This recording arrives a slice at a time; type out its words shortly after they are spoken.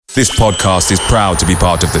This podcast is proud to be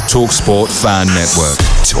part of the TalkSport Fan Network.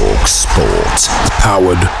 TalkSport.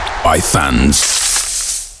 Powered by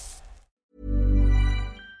fans.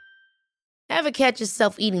 Ever catch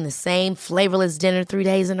yourself eating the same flavorless dinner 3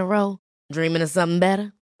 days in a row? Dreaming of something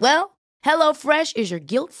better? Well, HelloFresh is your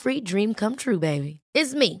guilt-free dream come true, baby.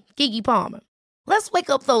 It's me, Keke Palmer. Let's wake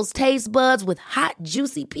up those taste buds with hot,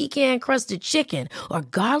 juicy pecan-crusted chicken or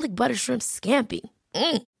garlic butter shrimp scampi.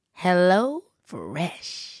 Hello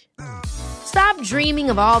Fresh. Stop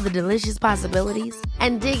dreaming of all the delicious possibilities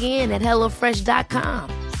and dig in at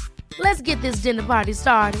HelloFresh.com. Let's get this dinner party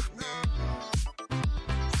started.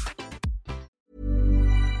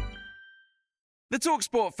 The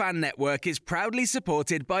TalkSport Fan Network is proudly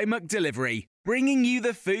supported by McDelivery, bringing you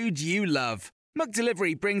the food you love.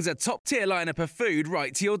 McDelivery brings a top-tier lineup of food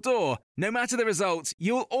right to your door. No matter the result,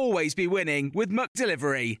 you'll always be winning with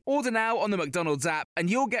McDelivery. Order now on the McDonald's app and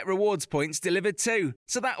you'll get rewards points delivered too.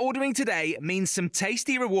 So that ordering today means some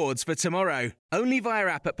tasty rewards for tomorrow. Only via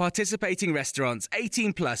app at participating restaurants.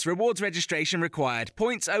 18 plus. Rewards registration required.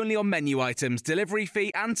 Points only on menu items. Delivery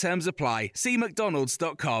fee and terms apply. See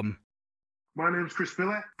mcdonalds.com. My name's Chris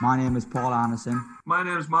Phillip. My name is Paul Anderson. My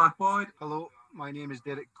name is Mark Boyd. Hello, my name is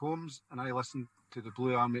Derek Combs and I listen to the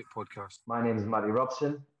Blue Army podcast. My name is Matty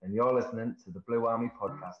Robson and you're listening to the Blue Army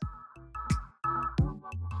podcast.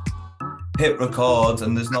 Hit record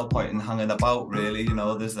and there's no point in hanging about really. You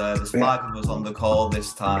know, there's 5 of us on the call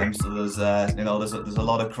this time, so there's a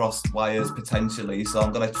lot of crossed wires potentially. So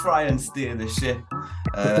I'm going to try and steer the ship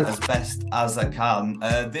as best as I can.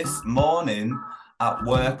 This morning at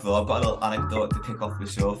work, though, I've got a little anecdote to kick off the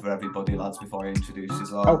show for everybody, lads, before I introduce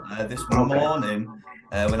you all. This morning,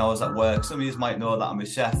 when I was at work, some of you might know that I'm a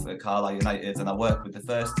chef at Carlisle United, and I work with the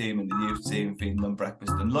first team and the youth team, feeding them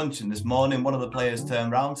breakfast and lunch. And this morning, one of the players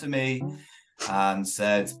turned round to me and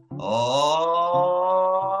said, Maris,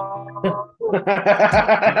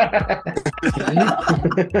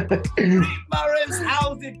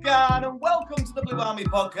 how's it going? And welcome to the Blue Army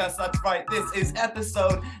podcast. That's right, this is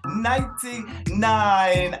episode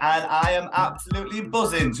 99, and I am absolutely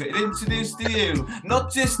buzzing to introduce to you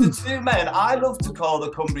not just the two men I love to call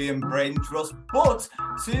the Cumbrian Brain Trust, but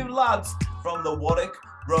two lads from the Warwick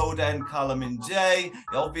Road End, Callum and Jay.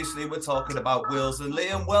 Obviously, we're talking about Wills and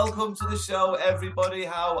Liam. Welcome to the show, everybody.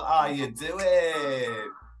 How are you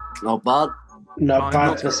doing? Not bad. Not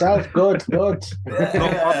bad myself. Good.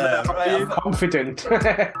 Yeah, right. Confident.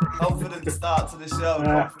 Confident start to the show.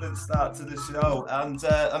 And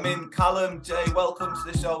I mean, Callum, Jay, welcome to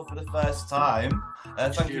the show for the first time.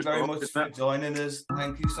 Thank you very much for joining us.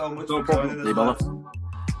 Thank you so much for joining us.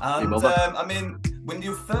 And I mean, when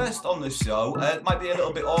you're first on the show, it might be a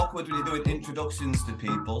little bit awkward when you're doing introductions to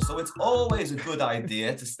people. So it's always a good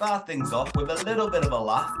idea to start things off with a little bit of a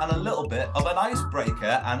laugh and a little bit of an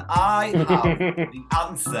icebreaker. And I have the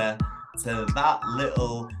answer to that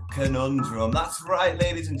little conundrum. That's right,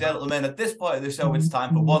 ladies and gentlemen. At this point of the show, it's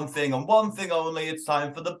time for one thing and one thing only. It's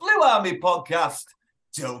time for the Blue Army podcast.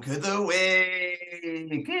 Joke of the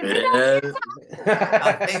week.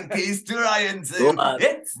 I think he's trying to.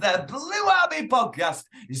 It's the Blue Army podcast.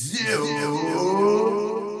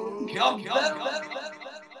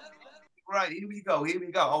 Right, here we go.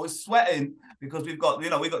 I was sweating because we've got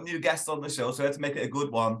new guests on the show, so I had to make it a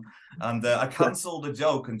good one. And I cancelled a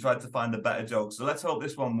joke and tried to find a better joke. So let's hope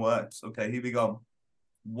this one works. Okay, here we go.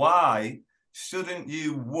 Why shouldn't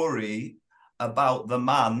you worry about the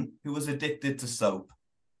man who was addicted to soap?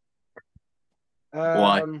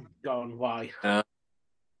 Why? Why?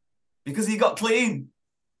 Because he got clean.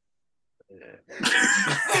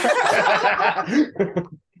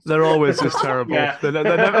 They're always just terrible. Yeah. They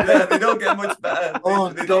don't get much better.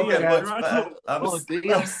 They don't get much better. I'm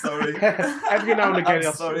sorry. Every now and again,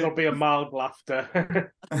 there'll be a mild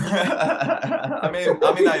laughter. I mean,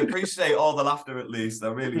 I appreciate all the laughter at least. I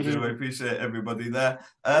really do. I appreciate everybody there.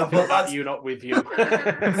 But that's you, not with you.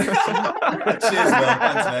 Cheers,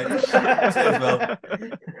 Will.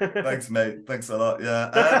 Thanks, mate. Thanks a lot. Yeah.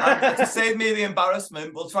 And to save me the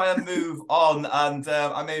embarrassment, we'll try and move on. And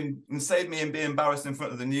save me and be embarrassed in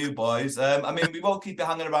front of the new boys. We won't keep you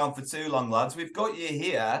hanging around for too long, lads. We've got you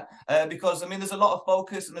here because there's a lot of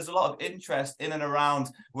focus and there's a lot of interest in and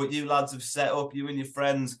around what you lads have set up. You and your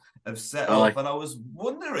friends have set up, and I was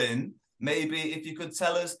wondering maybe if you could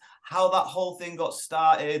tell us how that whole thing got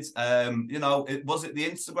started. Was it the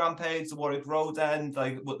Instagram page, the Warwick Road End?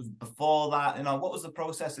 Before that, what was the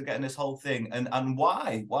process of getting this whole thing, and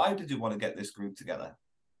why? Why did you want to get this group together?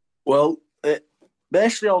 Well, it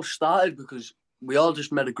basically all started because we all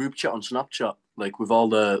just made a group chat on Snapchat, with all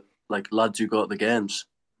the lads who go to the games.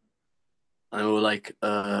 And we were like,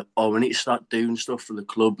 we need to start doing stuff for the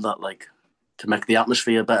club that like to make the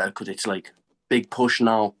atmosphere better because it's like big push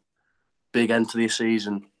now, big end to the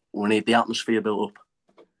season. We need the atmosphere built up.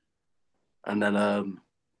 And then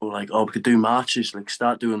we were like, we could do marches, like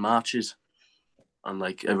start doing marches. And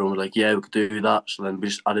like everyone was like, yeah, we could do that. So then we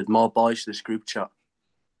just added more boys to this group chat,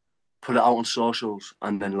 put it out on socials,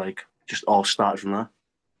 and then like just all started from there.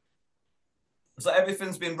 So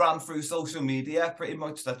everything's been ran through social media, pretty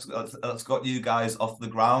much. That's got you guys off the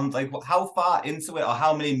ground. Like, how far into it, or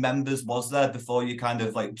how many members was there before you kind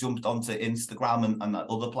of like jumped onto Instagram and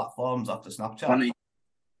other platforms after Snapchat?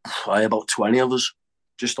 About 20 of us,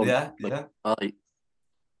 just on. Yeah.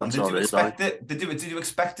 And did you expect it? Did you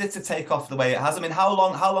expect it to take off the way it has? I mean, how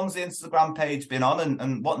long's the Instagram page been on,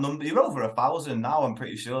 and what number? You're over 1,000 now. I'm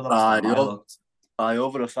pretty sure.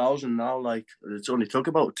 Over 1,000 now. Like it's only took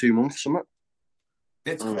about 2 months, something.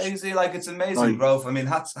 It's crazy, like it's amazing growth. I mean,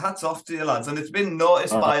 hats off to you lads, and it's been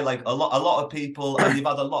noticed by like a lot of people, and you've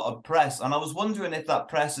had a lot of press. And I was wondering if that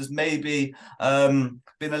press has maybe been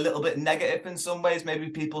a little bit negative in some ways. Maybe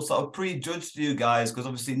people sort of prejudged you guys, because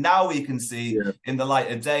obviously now we can see in the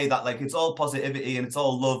light of day that like it's all positivity and it's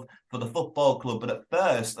all love for the football club. But at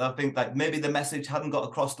first, I think like maybe the message hadn't got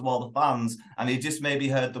across to all the fans, and he just maybe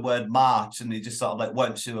heard the word March, and he just sort of like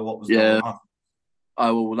weren't sure what was going on.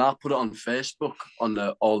 When I put it on Facebook on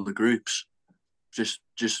all the groups, just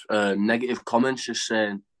negative comments, just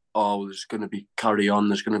saying, there's going to be carry on,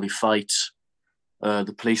 there's going to be fights,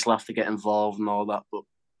 the police will have to get involved and all that, but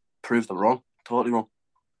proved them wrong, totally wrong.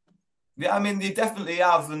 Yeah, I mean, you definitely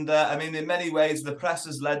have, and I mean, in many ways, the press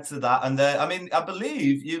has led to that, and I mean, I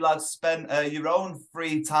believe you lads spent your own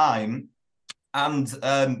free time and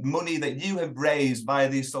money that you have raised via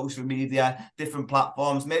these social media, different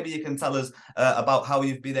platforms. Maybe you can tell us about how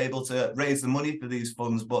you've been able to raise the money for these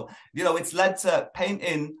funds. But, you know, it's led to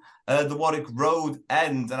painting the Warwick Road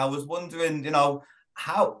end. And I was wondering, you know,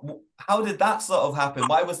 how did that sort of happen?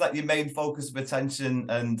 Why was that your main focus of attention?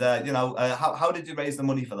 And, how did you raise the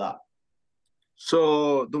money for that?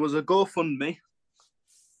 So there was a GoFundMe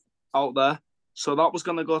out there. So that was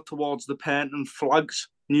going to go towards the painting flags,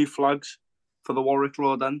 new flags, for the Warwick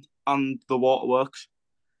Road end and the waterworks.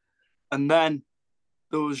 And then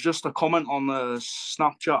there was just a comment on the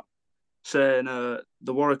Snapchat saying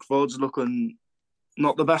the Warwick Road's looking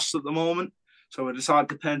not the best at the moment, so we decided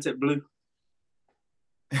to paint it blue.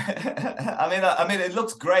 I mean, it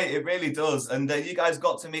looks great. It really does. And you guys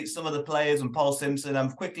got to meet some of the players and Paul Simpson.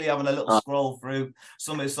 I'm quickly having a little scroll through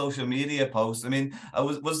some of his social media posts. I mean,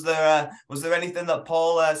 was there anything that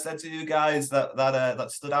Paul said to you guys that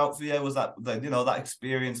stood out for you? Was that that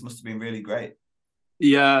experience must have been really great?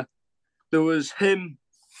 Yeah, there was him,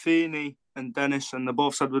 Feeney, and Dennis, and they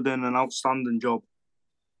both said we're doing an outstanding job.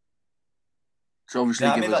 So obviously,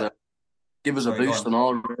 give us a boost and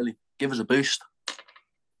all. Really, give us a boost.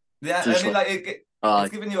 Yeah, I mean,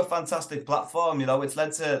 it's given you a fantastic platform. You know, it's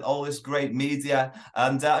led to all this great media,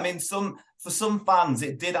 and I mean, for some fans,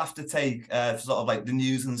 it did have to take sort of like the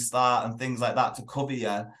News and Star and things like that to cover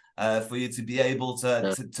you, for you to be able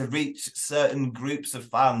to reach certain groups of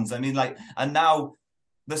fans. I mean, like, and now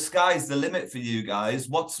the sky's the limit for you guys.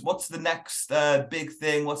 What's the next big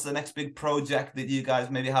thing? What's the next big project that you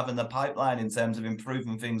guys maybe have in the pipeline in terms of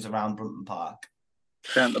improving things around Brunton Park?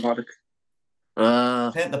 Paint the paddock.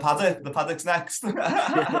 Paint the paddock. The paddock's next.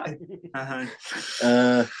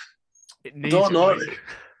 It needs don't know.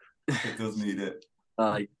 It does need it.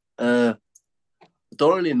 I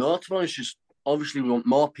don't really know. To be honest, just obviously we want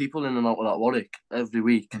more people in and out of that Warwick every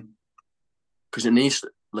week because it needs,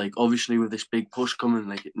 like, obviously with this big push coming,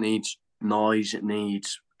 like it needs noise, it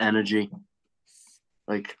needs energy.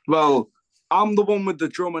 Like, well, I'm the one with the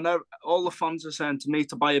drum, and all the fans are saying to me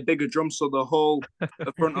to buy a bigger drum so the whole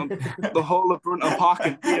of Brunton Park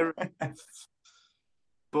can hear it.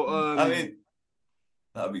 But I mean,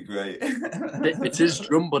 that'd be great. It's his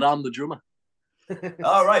drum, but I'm the drummer.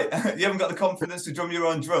 All right, you haven't got the confidence to drum your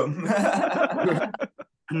own drum.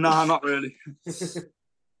 Nah, not really.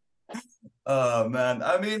 Oh man,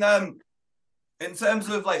 I mean, in terms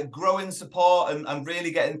of like growing support and really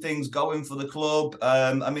getting things going for the club,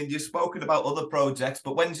 I mean, you've spoken about other projects,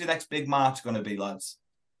 but when's your next big march going to be, lads?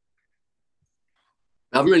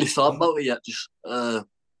 I haven't really thought about it yet. Just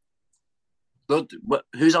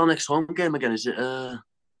who's our next home game again? Is it? But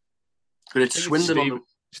it's Swindon.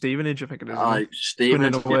 Stevenage, I think it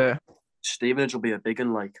is. Stevenage will be a big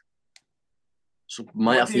one, like. So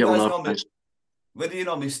might have to get one of. Where do you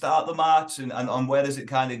normally start the march and where does it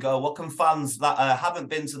kind of go? What can fans that haven't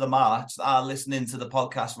been to the march, that are listening to the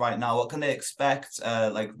podcast right now, what can they expect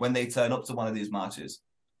like when they turn up to one of these marches?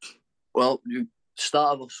 Well, you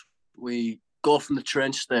start with us. we go from the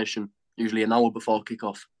train station usually an hour before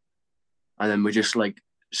kick-off, and then we just like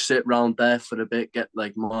sit round there for a bit, get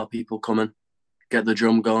like more people coming, get the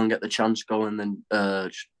drum going, get the chants going, then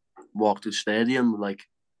just walk to the stadium like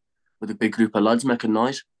with a big group of lads making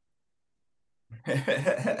noise. Like,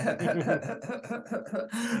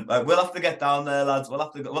 we'll have to get down there, lads. We'll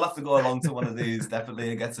have to go along to one of these definitely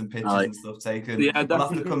and get some pictures and stuff taken. Yeah, we'll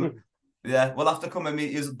have to come. Yeah, we'll have to come and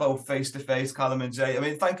meet you both face to face, Callum and Jay. I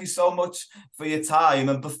mean, thank you so much for your time.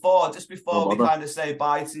 And before we kind of say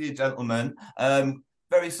bye to you, gentlemen,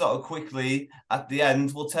 very sort of quickly at the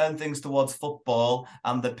end, we'll turn things towards football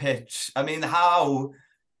and the pitch. I mean, how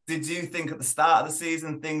did you think at the start of the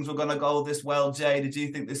season things were going to go this well, Jay? Did you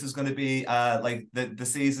think this was going to be like the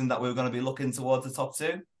season that we were going to be looking towards the top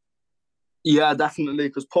two? Yeah, definitely,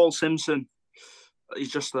 because Paul Simpson,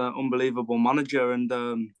 he's just an unbelievable manager,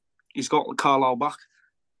 and he's got Carlisle back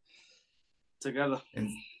together.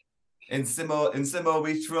 In Simo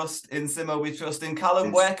we trust. In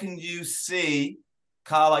Callum, where can you see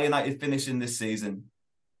Carlisle United finishing this season?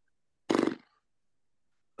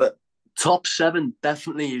 Top 7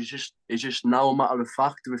 definitely is just now a matter of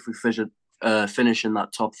fact if we finish in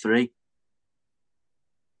that top 3.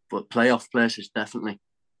 But playoff places definitely.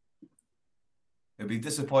 It'd be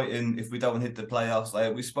disappointing if we don't hit the playoffs.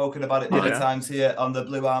 Like we've spoken about it many times here on the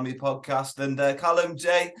Blue Army podcast. And Callum,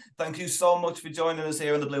 Jay, thank you so much for joining us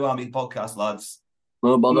here on the Blue Army podcast, lads.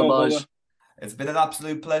 No bother, boys. It's been an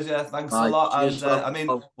absolute pleasure. Thanks a lot. Cheers, and I mean,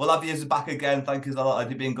 we'll have you back again. Thank you a lot.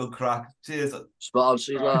 You've been good crack. Cheers. Spot on.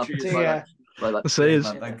 See you later. See you.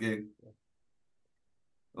 Thank you.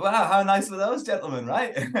 Wow, how nice were those gentlemen,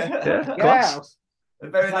 right? Yeah.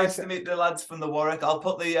 Very nice to meet the lads from the Warwick. I'll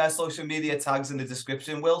put the social media tags in the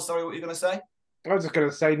description. Will, sorry, what were you going to say? I was just going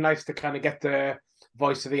to say, nice to kind of get the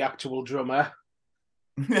voice of the actual drummer.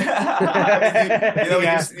 You've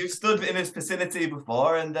stood in his vicinity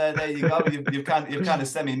before, and there you go. You've kind of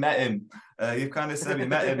semi-met him. And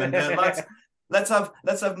lads, let's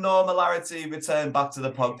have normality return back to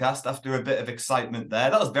the podcast after a bit of excitement there.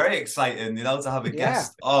 That was very exciting, to have a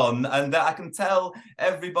guest on, and I can tell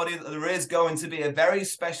everybody that there is going to be a very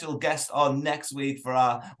special guest on next week for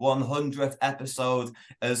our 100th episode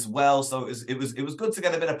as well. So it was good to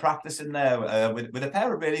get a bit of practice in there with a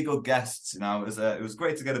pair of really good guests. It was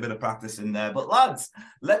great to get a bit of practice in there. But lads,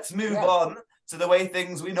 let's move on to the way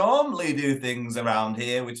we normally do things around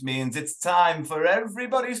here, which means it's time for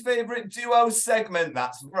everybody's favourite duo segment.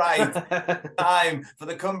 That's right. Time for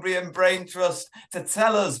the Cumbrian Brain Trust to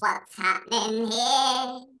tell us what's happening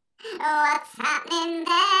here, what's happening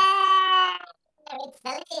there. It's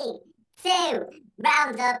the League 2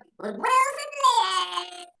 roundup with Wills and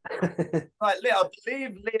Liam. Right, I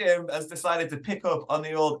believe Liam has decided to pick up on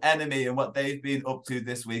the old enemy and what they've been up to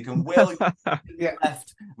this week, and Will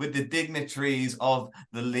left with the dignitaries of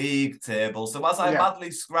the league table. So as I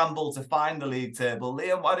madly scramble to find the league table,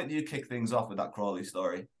 Liam, why don't you kick things off with that Crawley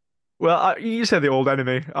story? Well, you said the old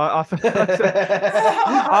enemy. I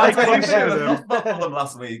consider them.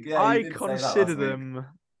 Last week. Yeah, I consider them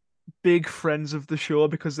big friends of the show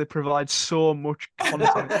because they provide so much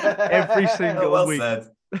content every single week. Said.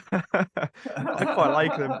 I quite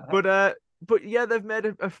like them, but yeah, they've made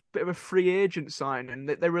a bit of a free agent sign, and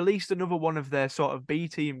they released another one of their sort of B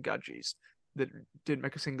team gadgets that didn't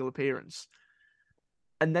make a single appearance,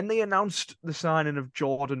 and then they announced the signing of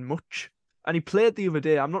Jordan Much, and he played the other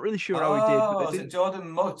day. I'm not really sure how he did. But is it Jordan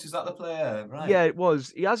Much? Is that the player? Right. Yeah, it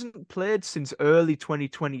was. He hasn't played since early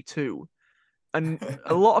 2022. And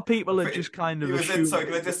a lot of people are just kind of. He was in. Sorry,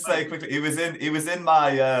 can I just say quickly? He was in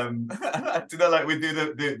my. Do you know, like we do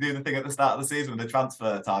the thing at the start of the season with the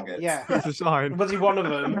transfer targets? Yeah, to sign. Was he one of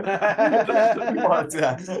them?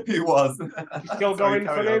 He was. Still going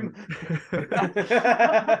for him.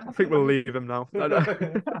 I think we'll leave him now.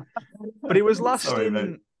 But he was last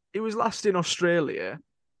in. He was last in Australia,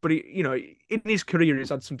 but he, in his career,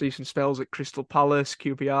 he's had some decent spells at Crystal Palace,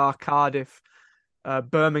 QPR, Cardiff.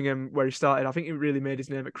 Birmingham, where he started. I think he really made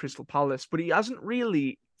his name at Crystal Palace, but he hasn't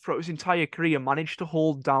really, throughout his entire career, managed to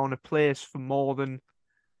hold down a place for more than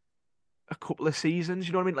a couple of seasons.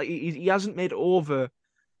 You know what I mean? Like he hasn't made over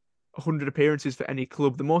 100 appearances for any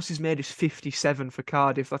club. The most he's made is 57 for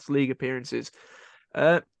Cardiff. That's league appearances.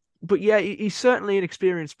 But yeah, he's certainly an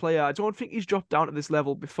experienced player. I don't think he's dropped down to this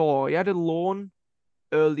level before. He had a loan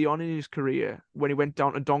early on in his career when he went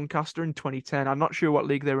down to Doncaster in 2010. I'm not sure what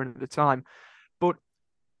league they were in at the time. But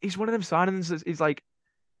he's one of them signings that is like,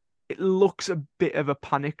 it looks a bit of a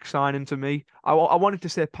panic signing to me. I wanted to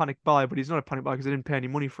say panic buy, but he's not a panic buy because I didn't pay any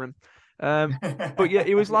money for him. But yeah,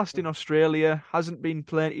 he was last in Australia, hasn't been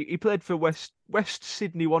playing. He played for West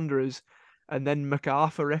Sydney Wanderers, and then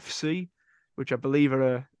MacArthur FC, which I believe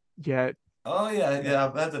are Oh yeah,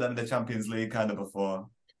 I've heard of them in the Champions League kind of before.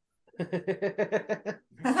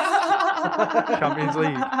 Champions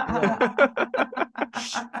League.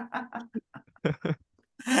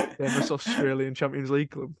 Famous Australian Champions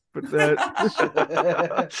League club. But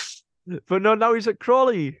but no, now he's at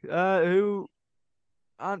Crawley, who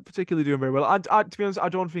aren't particularly doing very well. I to be honest, I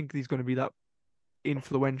don't think he's going to be that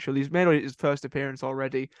influential. He's made his first appearance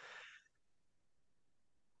already.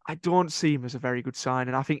 I don't see him as a very good sign,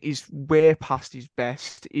 and I think he's way past his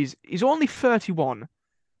best. He's only 31,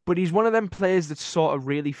 but he's one of them players that sort of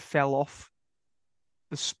really fell off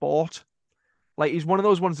the sport. Like, he's one of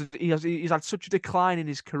those ones that he's had such a decline in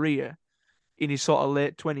his career in his sort of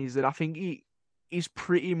late 20s that I think he's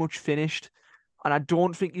pretty much finished, and I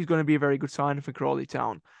don't think he's going to be a very good sign for Crawley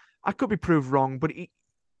Town. I could be proved wrong, but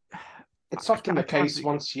it's often the case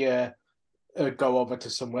once you go over to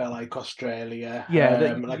somewhere like Australia.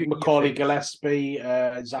 Like Macaulay Gillespie,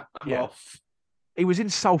 Zach Clough. He was in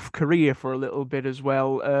South Korea for a little bit as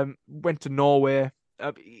well. Went to Norway.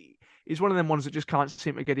 He's one of them ones that just can't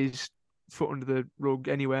seem to get his foot under the rug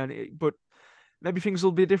anywhere. But maybe things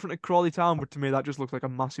will be different at Crawley Town. But to me, that just looks like a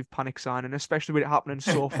massive panic sign, and especially with it happening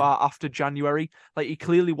so far after January. Like, he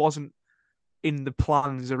clearly wasn't in the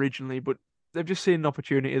plans originally, but they've just seen an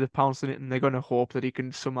opportunity, they've pounced on it, and they're going to hope that he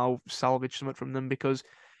can somehow salvage something from them, because,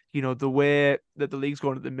 you know, the way that the league's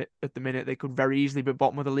going at the minute, they could very easily be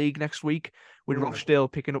bottom of the league next week with Rochdale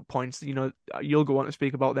picking up points. You know, you'll go on to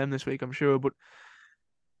speak about them this week, I'm sure, but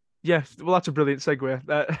yeah, well, that's a brilliant segue.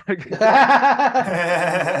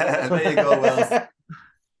 There you go, Wells.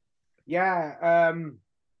 Yeah,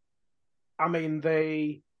 I mean,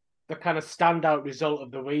 the kind of standout result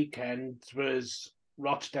of the weekend was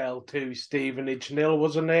Rochdale 2, Stevenage 0,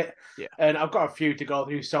 wasn't it? Yeah. And I've got a few to go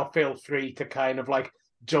through, so feel free to kind of like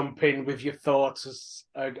jump in with your thoughts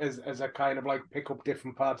as I kind of like pick up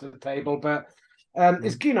different parts of the table. But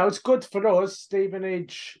it's, you know, it's good for us,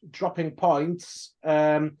 Stevenage dropping points.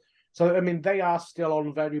 So, I mean, they are still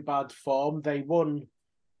on very bad form. They won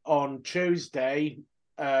on Tuesday,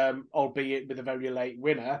 albeit with a very late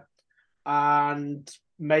winner, and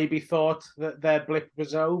maybe thought that their blip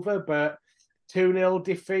was over, but 2-0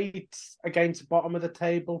 defeat against bottom of the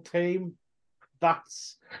table team,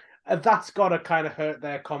 that's got to kind of hurt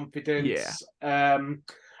their confidence. Yeah.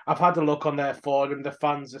 I've had a look on their forum. The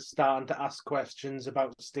fans are starting to ask questions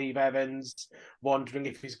about Steve Evans, wondering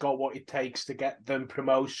if he's got what it takes to get them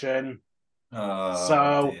promotion.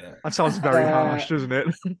 Dear. That sounds very harsh, doesn't it?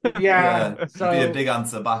 Yeah. So be a big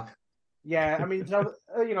answer back. Yeah, I mean, so,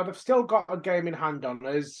 you know, they've still got a game in hand on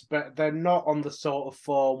us, but they're not on the sort of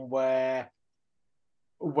form where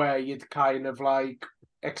you'd kind of like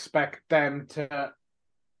expect them to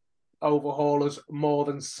overhaul us more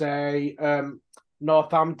than, say,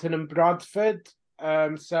 Northampton and Bradford.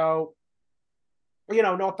 So, you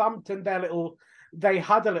know, Northampton, they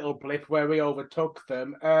had a little blip where we overtook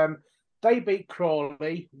them. They beat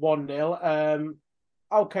Crawley 1-0.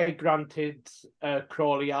 Okay, granted,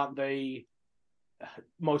 Crawley aren't the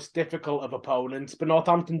most difficult of opponents, but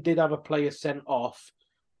Northampton did have a player sent off.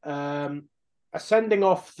 A sending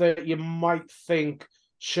off that you might think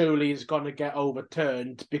surely is going to get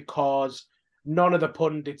overturned, because none of the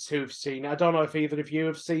pundits who've seen it, I don't know if either of you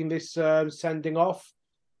have seen this sending off,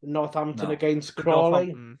 Northampton against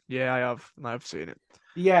Crawley. Yeah, I have. I've seen it.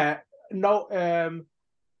 Yeah, no,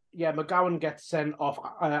 McGowan gets sent off.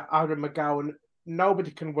 Aaron McGowan,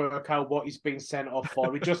 nobody can work out what he's been sent off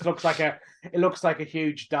for. It just looks like a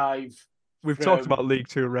huge dive. We've talked about League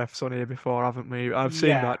Two refs on here before, haven't we? I've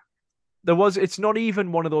seen that. It's not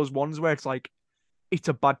even one of those ones where it's like, it's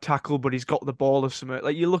a bad tackle, but he's got the ball or something.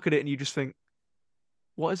 Like, you look at it and you just think,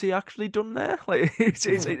 what has he actually done there? Like, it's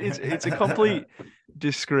a complete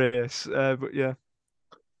disgrace. But yeah.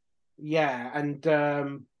 Yeah, and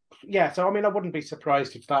so I mean, I wouldn't be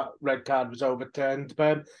surprised if that red card was overturned.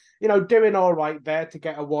 But, you know, doing all right there to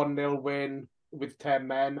get a 1-0 win with 10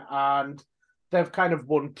 men, and they've kind of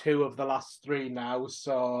won 2 of the last 3 now,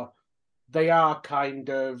 so they are kind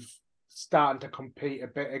of starting to compete a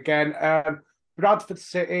bit again. Bradford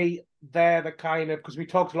City, they're the kind of, because we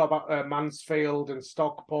talked a lot about Mansfield and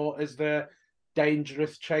Stockport as the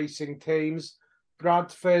dangerous chasing teams.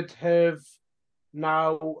 Bradford have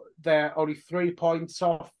now, they're only 3 points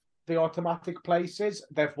off the automatic places.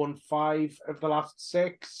 They've won 5 of the last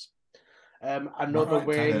 6. Another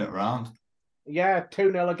win. Turning it around. Yeah,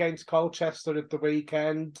 2-0 against Colchester at the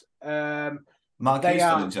weekend. Mark is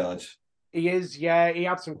still in charge. He is, yeah. He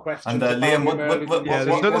had some questions. And Liam,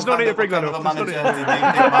 there's no need to bring that up. I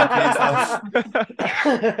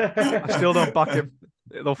I still don't back him.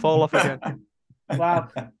 They'll fall off again.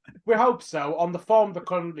 Well, we hope so. On the form they're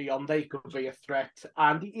currently on, they could be a threat.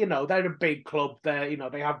 And, they're a big club there.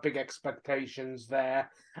 They have big expectations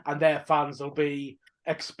there. And their fans will be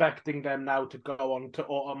expecting them now to go on to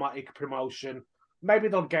automatic promotion. Maybe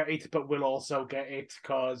they'll get it, but we'll also get it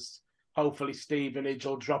because hopefully Stevenage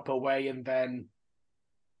will drop away and then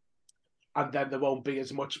there won't be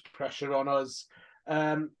as much pressure on us.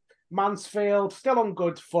 Mansfield, still on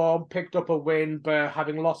good form, picked up a win, but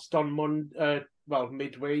having lost on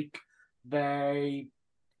midweek, they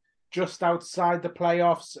just outside the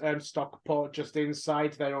playoffs, Stockport just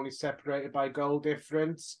inside. They're only separated by goal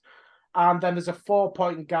difference. And then there's a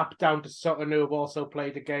 4-point gap down to Sutton, who have also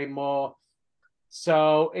played a game more.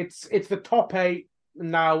 So it's the top 8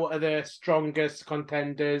 now are the strongest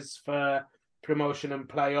contenders for promotion and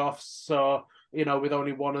playoffs. So, with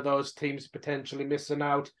only one of those teams potentially missing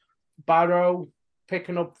out. Barrow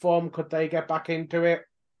picking up form. Could they get back into it?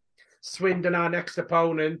 Swindon, our next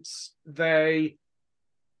opponents, they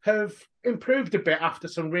have improved a bit after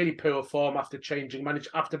some really poor form after changing manager,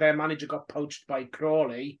 after their manager got poached by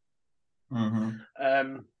Crawley.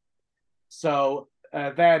 Mm-hmm. So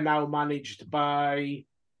they're now managed by.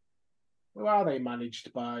 Who are they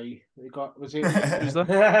managed by? Was it? Who's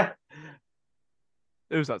that?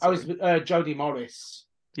 Who's that? I was Jody Morris.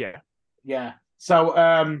 Yeah. Yeah. So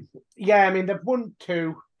they've won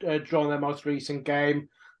 2, drawn their most recent game.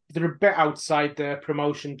 They're a bit outside the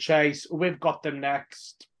promotion chase. We've got them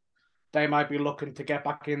next. They might be looking to get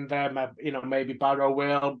back in there. Maybe Barrow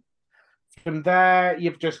will. From there,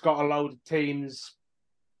 you've just got a load of teams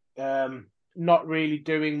not really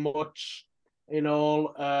doing much in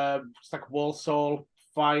all. It's like Walsall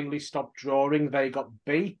finally stopped drawing. They got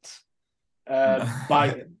beat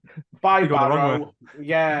by Barrow.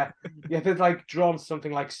 Yeah, they'd drawn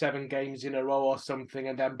something like 7 games in a row or something,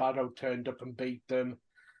 and then Barrow turned up and beat them.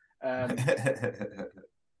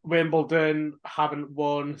 Wimbledon haven't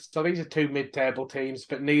won. So these are 2 mid-table teams,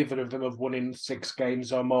 but neither of them have won in 6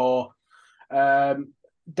 games or more.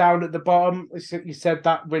 Down at the bottom, you said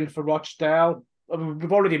that win for Rochdale.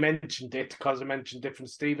 We've already mentioned it because I mentioned it from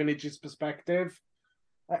Stevenage's perspective.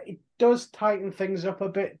 It does tighten things up a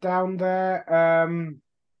bit down there.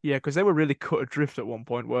 Yeah, because they were really cut adrift at one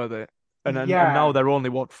point, were they? And now they're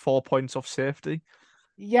only, 4 points off safety?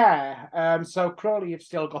 Yeah. So Crawley have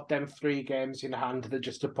still got them 3 games in hand. They're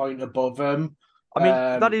just a point above them. I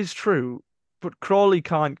mean, that is true, but Crawley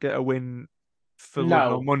can't get a win for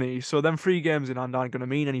love nor money. So them 3 games in hand aren't going to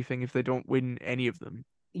mean anything if they don't win any of them.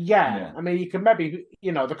 Yeah. I mean, you can maybe,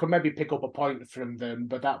 they could maybe pick up a point from them,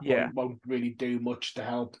 but that won't really do much to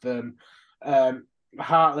help them.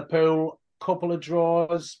 Hartlepool, couple of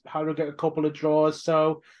draws. Harrogate, a couple of draws.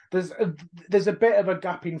 So there's a bit of a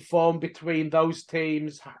gap in form between those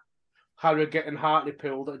teams, Harrogate and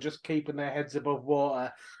Hartlepool, that are just keeping their heads above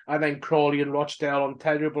water. And then Crawley and Rochdale on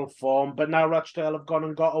terrible form. But now Rochdale have gone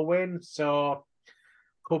and got a win. So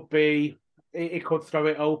it could throw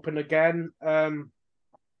it open again.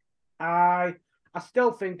 I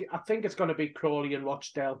think it's going to be Crawley and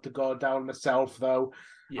Rochdale to go down myself, though.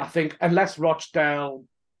 Yeah. I think unless Rochdale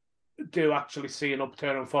do actually see an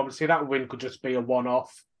upturn on form, that win could just be a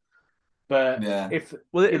one-off. But if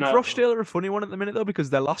Rochdale are a funny one at the minute, though, because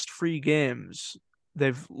their last 3 games,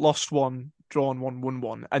 they've lost 1, drawn 1, won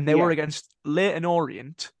 1, and they were against Leyton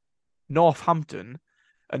Orient, Northampton,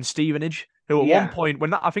 and Stevenage, who at one point, when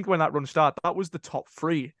that run started, that was the top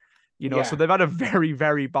 3. So they've had a very,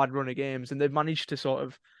 very bad run of games, and they've managed to sort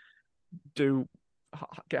of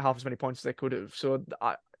get half as many points as they could have. So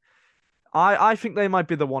I think they might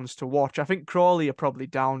be the ones to watch. I think Crawley are probably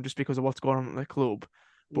down just because of what's going on at the club.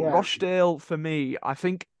 But Rochdale, for me, I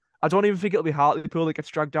don't even think it'll be Hartlepool that gets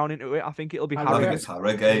dragged down into it. I think it'll be Harrogate. I think it's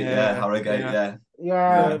Harrogate, Harrogate,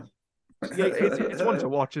 yeah. It's one to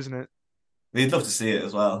watch, isn't it? We'd love to see it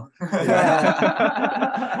as well.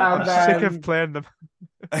 I'm sick of playing them.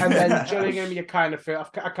 And then Gillingham, I kind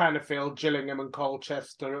of feel Gillingham and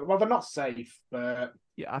Colchester. Well, they're not safe, but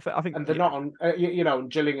I think, and they're not on.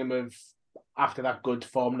 Gillingham have, after that good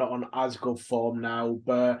form, not on as good form now.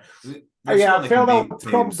 But I feel they'll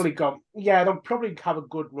probably go. Yeah, they'll probably have a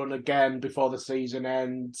good run again before the season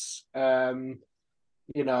ends. I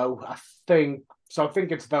think so. I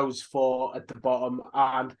think it's those 4 at the bottom,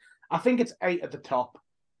 and I think it's 8 at the top.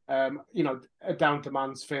 Down to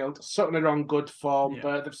Mansfield. Sutton are on good form,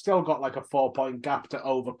 but they've still got like a 4-point gap to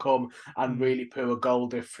overcome and really poor goal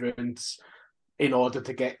difference in order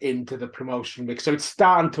to get into the promotion mix. So it's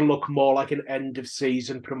starting to look more like an end of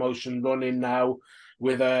season promotion running now,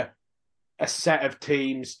 with a set of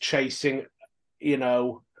teams chasing,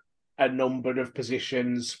 a number of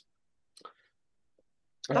positions.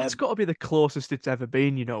 That's got to be the closest it's ever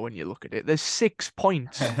been, when you look at it. There's 6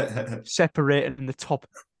 points separating the top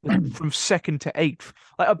from second to eighth.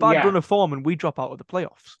 Like a bad run of form and we drop out of the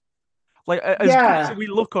playoffs. Like, as good as we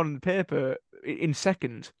look on paper in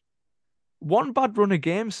second, one bad run of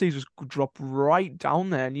game sees us drop right down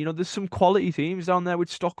there. And, there's some quality teams down there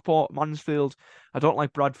with Stockport, Mansfield. I don't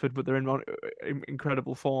like Bradford, but they're in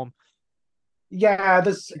incredible form. Yeah,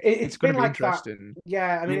 it's going to be like interesting. That.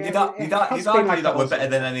 Yeah, I mean, you'd argue that we're better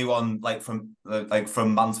than anyone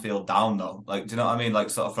from Mansfield down though. Like, do you know what I mean? Like,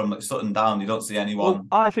 sort of from Sutton down, you don't see anyone. Well,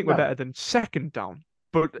 I think we're better than second down,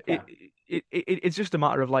 but it's just a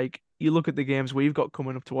matter of like you look at the games we've got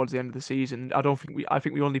coming up towards the end of the season. I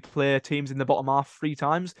think we only play teams in the bottom half 3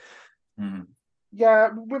 times. Mm.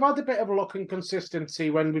 Yeah, we've had a bit of luck and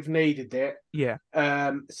consistency when we've needed it. Yeah.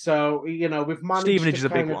 So we've managed. Stevenage is a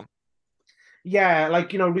big one. Yeah,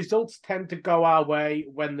 results tend to go our way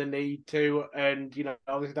when they need to, and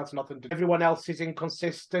obviously that's nothing to. Everyone else is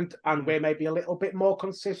inconsistent, and we're maybe a little bit more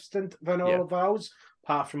consistent than all of those,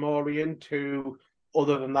 apart from Orient, who,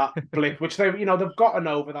 other than that blip, which they've gotten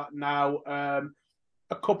over that now. A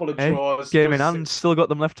couple of draws, game in hand, still got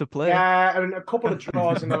them left to play. Yeah, I mean, a couple of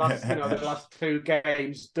draws in the last, the last 2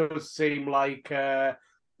 games does seem like a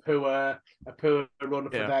poor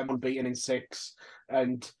run for them, unbeaten in 6,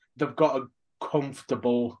 and they've got a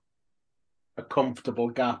comfortable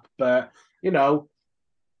gap, but we carry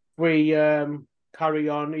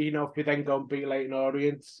on. If we then go and beat Leyton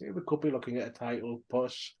Orient, we could be looking at a title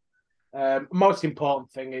push. Most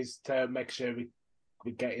important thing is to make sure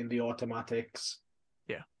we get in the automatics.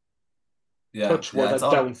 Touch wood, I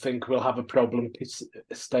don't think we'll have a problem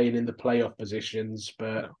staying in the playoff positions,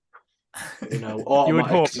 but you would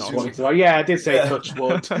hope not. Yeah, I did say touch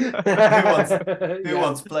wood. Who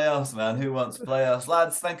wants playoffs, man? Who wants playoffs?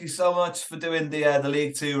 Lads, thank you so much for doing the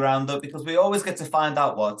League 2 roundup, because we always get to find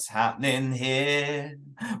out what's happening here,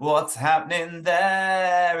 what's happening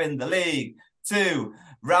there in the League 2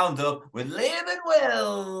 roundup with Liam and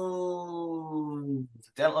Will.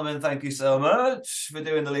 Gentlemen, thank you so much for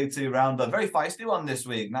doing the League 2 roundup. Very feisty one this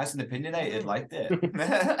week. Nice and opinionated. Liked it.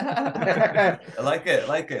 I like it.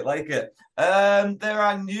 There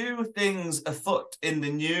are new things afoot in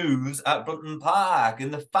the news at Brunton Park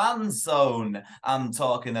in the fan zone. I'm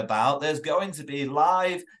talking about. There's going to be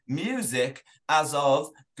live music as of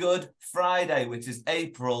Good Friday, which is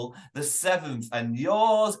April the 7th, and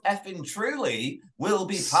yours effing truly will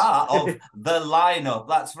be part of the lineup.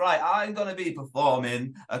 That's right. I'm going to be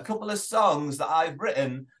performing a couple of songs that I've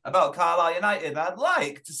written about Carlisle United, and I'd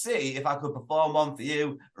like to see if I could perform one for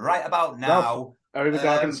you right about now. I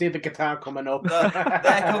can see the guitar coming up. There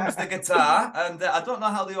comes the guitar, and I don't know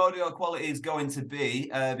how the audio quality is going to be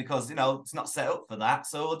because it's not set up for that.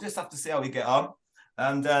 So we'll just have to see how we get on.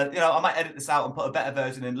 And I might edit this out and put a better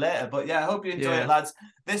version in later. But yeah, I hope you enjoy it, lads.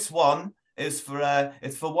 This one is for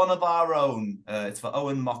it's for one of our own. It's for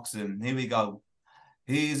Owen Moxon. Here we go.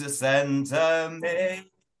 He's a centre mid.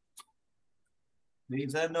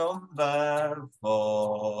 He's a number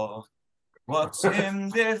 4. Watch him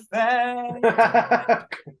defend.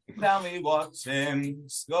 Tell me, watch him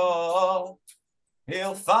score.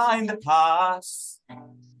 He'll find a pass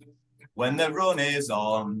when the run is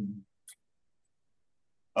on.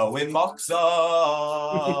 Owen Moxon.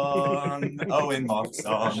 Owen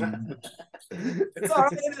Moxon. It's all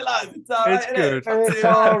right, isn't it, lads? It's all right. It's good. It's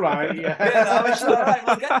all right. Yeah. It's all right.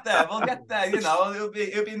 We'll get there. It'll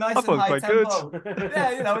be nice and high tempo. Good.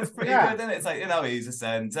 Yeah, it's pretty good, isn't it? It's like he's a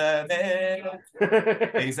centre mid.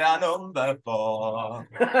 He's our number 4.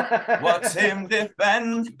 Watch him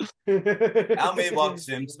defend, and we watch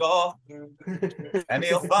him score, and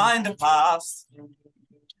he'll find a pass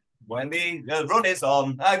when the run is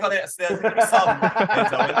on. I got it. Still, it's on.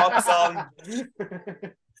 It's Owen Moxon.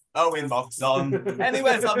 Owen Moxon.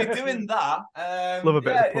 Anyways, I'll be doing that. Love a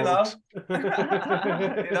bit of plugs.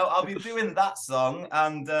 I'll be doing that song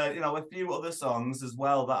and a few other songs as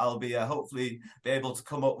well that I'll be hopefully be able to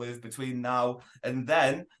come up with between now and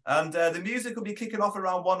then. And the music will be kicking off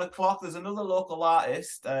around 1 o'clock. There's another local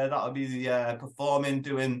artist that'll be performing,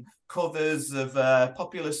 doing covers of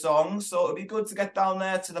popular songs, so it'll be good to get down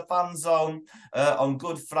there to the fan zone on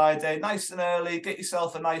Good Friday, nice and early. Get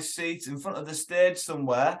yourself a nice seat in front of the stage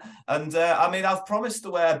somewhere, and I've promised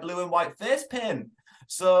to wear blue and white face paint,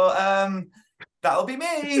 so that'll be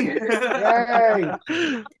me. Yay!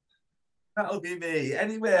 That'll be me.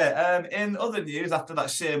 Anyway, in other news, after that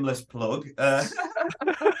shameless plug,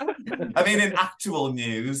 in actual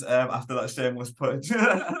news, after that shameless plug,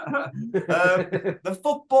 the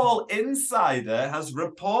Football Insider has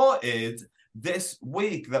reported this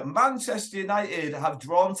week that Manchester United have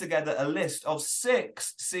drawn together a list of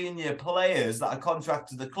 6 senior players that are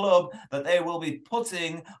contracted to the club that they will be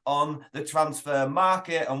putting on the transfer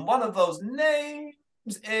market. And one of those names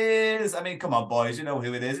is, I mean, come on, boys, you know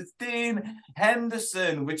who it is. It's Dean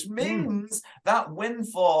Henderson, which means that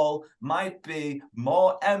windfall might be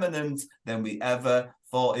more imminent than we ever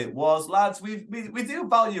thought it was. Lads, we do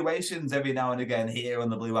valuations every now and again here on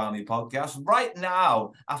the Blue Army podcast. Right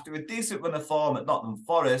now, after a decent run of form at Nottingham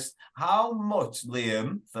Forest, how much,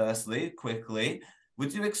 Liam, firstly, quickly,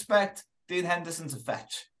 would you expect Dean Henderson to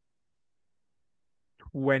fetch?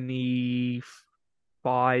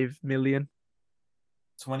 25 million.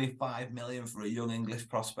 25 million for a young English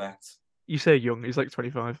prospect. You say young, he's like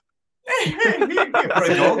 25. For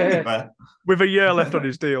a goalkeeper. With a year left on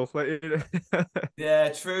his deal. Yeah,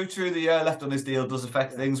 true. The year left on his deal does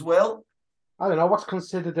affect things. Will? I don't know, what's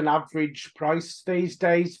considered an average price these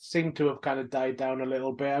days? Seem to have kind of died down a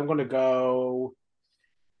little bit. I'm going to go...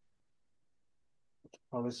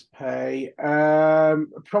 Let's pay.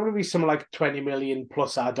 Probably something like 20 million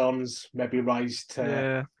plus add-ons, maybe rise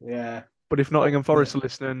to... Yeah. But if Nottingham Forest are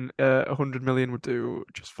listening, 100 million would do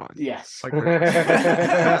just fine. Yes.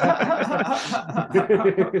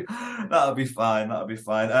 That'll be fine.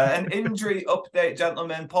 An injury update,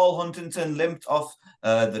 gentlemen. Paul Huntington limped off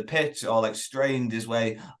the pitch, or like strained his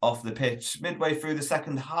way off the pitch midway through the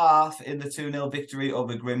second half in the 2-0 victory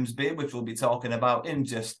over Grimsby, which we'll be talking about in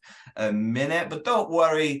just a minute. But don't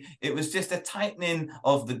worry, it was just a tightening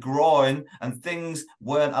of the groin and things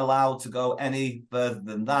weren't allowed to go any further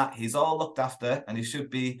than that. He's all looked after and he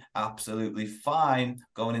should be absolutely fine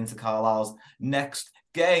going into Carlisle's next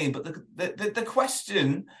game. But the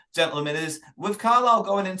question, gentlemen, is with Carlisle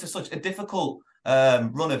going into such a difficult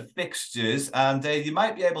run of fixtures, and you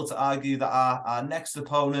might be able to argue that our next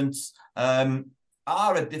opponents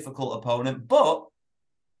are a difficult opponent, but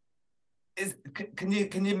can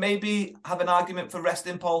you maybe have an argument for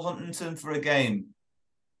resting Paul Huntington for a game?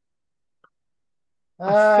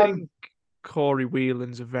 I think Corey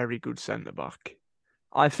Whelan's a very good centre-back.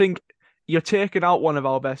 I think you're taking out one of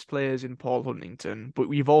our best players in Paul Huntington, but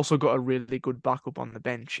you've also got a really good backup on the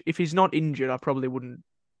bench. If he's not injured, I probably wouldn't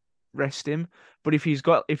rest him. But if he's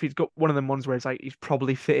got one of them ones where it's like he's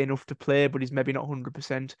probably fit enough to play, but he's maybe not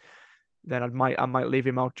 100%, then I might leave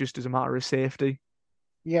him out just as a matter of safety.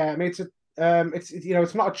 Yeah, I mean it's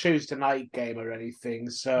not a Tuesday night game or anything,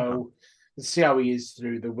 so let's see how he is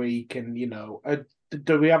through the week, and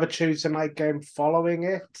do we have a Tuesday night game following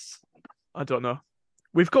it? I don't know.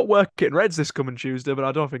 We've got Working Reds this coming Tuesday, but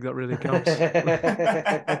I don't think that really counts.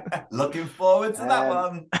 Looking forward to that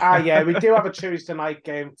one. Yeah, we do have a Tuesday night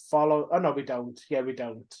game follow. Oh no, we don't. Yeah, we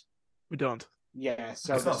don't. We don't. Yeah,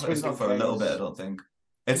 so it's not for a little bit, I don't think.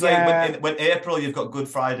 It's like when April you've got Good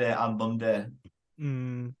Friday and Monday.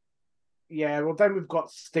 Yeah, well then we've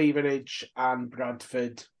got Stevenage and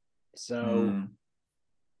Bradford. So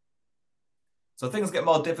things get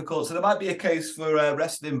more difficult. So there might be a case for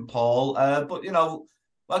resting Paul, but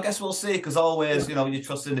I guess we'll see, because always, you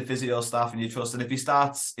trust in the physio staff and you trust, and if he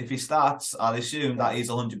starts, I'll assume that he's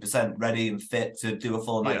 100% ready and fit to do a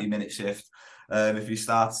full 90-minute shift. If he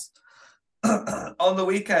starts on the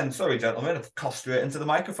weekend, sorry, gentlemen, I've coughed straight into the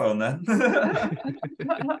microphone then.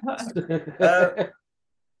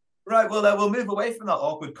 Right, well, we'll move away from that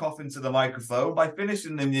awkward cough into the microphone by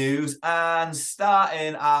finishing the news and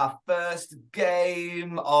starting our first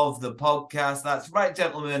game of the podcast. That's right,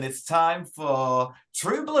 gentlemen, it's time for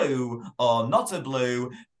True Blue or Not a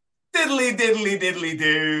Blue. Diddly, diddly, diddly,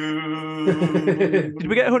 do. Did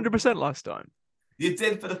we get 100% last time? You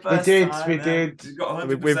did for the first time. We did.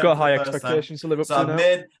 We've got high expectations to live up to now.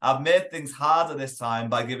 I've made things harder this time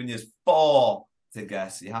by giving you 4 to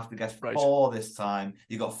guess. You have to guess 4 this time.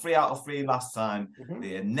 You got 3 out of 3 last time.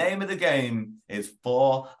 The name of the game is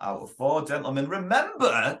 4 out of 4, gentlemen.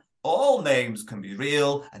 Remember, all names can be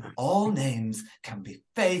real and all names can be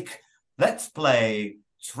fake. Let's play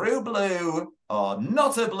True Blue or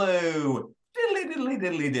Not a Blue. Diddly, diddly,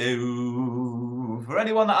 diddly, do. For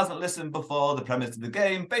anyone that hasn't listened before, the premise of the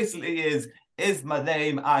game basically is my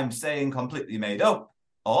name I'm saying completely made up,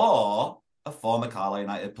 or a former Carlisle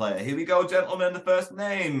United player? Here we go, gentlemen. The first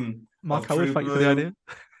name. Mark Howard, thank you for the idea.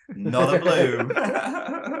 Not a Blue.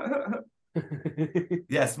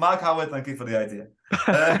 Yes, Mark Howard, thank you for the idea.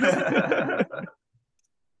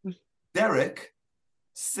 Derek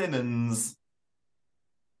Simmons.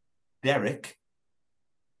 Derek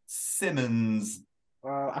Simmons.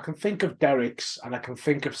 I can think of Derek's and I can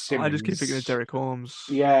think of Simmons. I just keep thinking of Derek Holmes.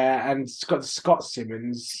 Yeah, and Scott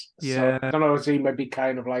Simmons. Yeah. So, I don't know, is he maybe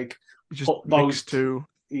kind of like just those two.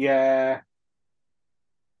 Yeah.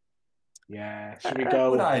 Yeah. Should we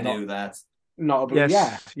go? Would I do that? Not a blue. Yes,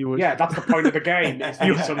 Yeah. you would. Yeah, that's the point of the game. Is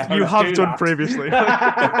You sometimes have do done that. previously.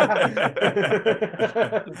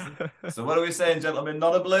 So what are we saying, gentlemen?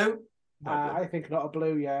 Not a blue? I think not a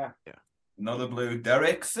blue. Yeah. Not a blue.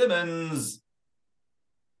 Derek Simmons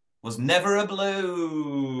was never a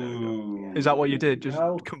blue. Is that what you did? Just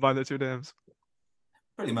combine the two names?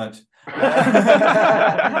 Pretty much.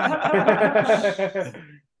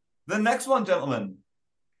 The next one, gentlemen.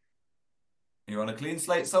 You're on a clean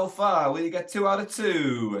slate so far. Will you get 2 out of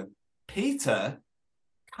 2? Peter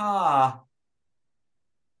Carr.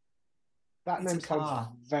 That name sounds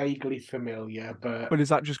vaguely familiar, but is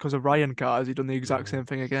that just because of Ryan Carr? Has he done the exact same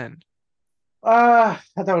thing again? I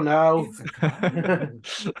don't know.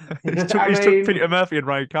 He's took Peter Murphy and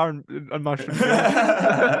Ryan Carr and mashed them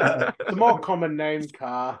together. It's a more common name,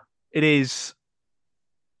 Carr. It is.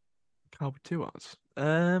 Carr with 2 R's.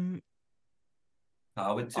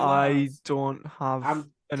 I don't have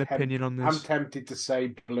an opinion on this. I'm tempted to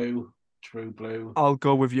say blue, true blue. I'll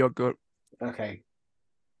go with your gut. Okay.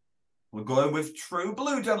 We're going with true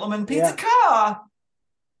blue, gentlemen. Peter Carr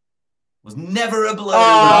was never a blue.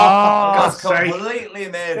 That's completely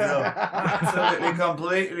made up. Absolutely,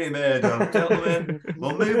 completely made up. Gentlemen,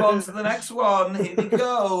 we'll move on to the next one. Here we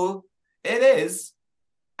go. It is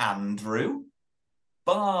Andrew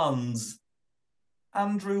Barnes.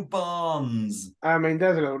 Andrew Barnes. I mean,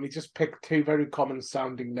 there's only just picked 2 very common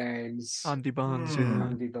sounding names. Andy Barnes.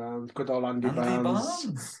 Andy Barnes. Good old Andy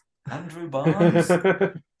Barnes. Andrew Barnes.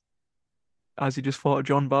 As he just fought of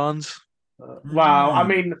John Barnes. Wow, I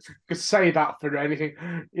mean, could say that for anything.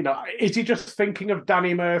 You know, is he just thinking of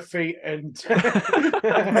Danny Murphy and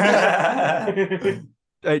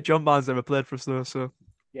Hey, John Barnes never played for us though, so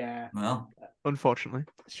yeah. Well, unfortunately.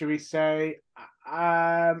 Should we say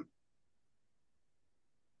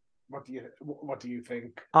what do you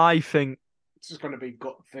think? I think it's just going to be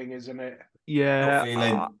gut thing, isn't it?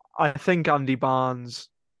 Yeah, I think Andy Barnes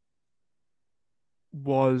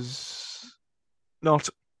was not.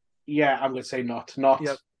 Yeah, I'm going to say not. Not.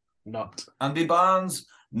 Yep. Not. Andy Barnes,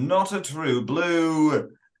 not a true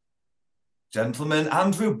blue. Gentlemen,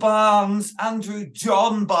 Andrew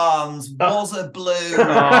John Barnes was a blue.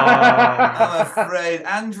 I'm afraid.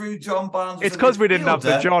 Andrew John Barnes was It's because we didn't have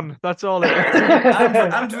the John. That's all it is.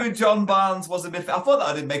 Andrew John Barnes was a midfielder. I thought that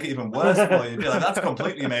I didn't make it even worse for you. Like, that's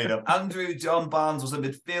completely made up. Andrew John Barnes was a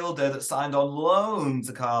midfielder that signed on loan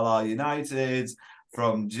to Carlisle United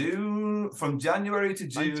from January to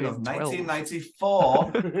June of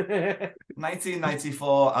 1994.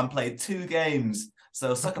 1994, and played 2 games.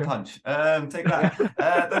 So suck a punch. Take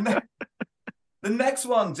that. The next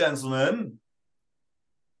one, gentlemen,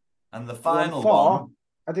 and the final one.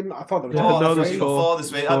 I thought there was 4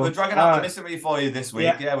 this week. We're dragging out the misery for you this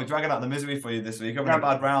week. Yeah, we're dragging out the misery for you this week. We're having a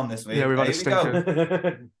bad round this week. Yeah, we've had a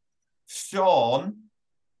stinker. Sean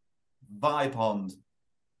Vipond.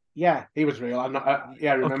 Yeah, he was real. I'm not.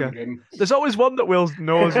 I remember him. There's always one that Will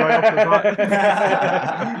knows right off the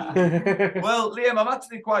bat. Well, Liam, I'm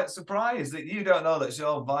actually quite surprised that you don't know that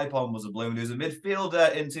Sean Vipond was a blue. He was a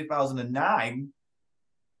midfielder in 2009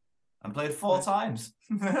 and played 4 times.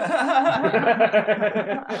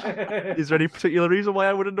 Is there any particular reason why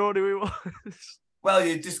I wouldn't know who he was? Well,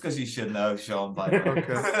 just because you should know Sean Vipond.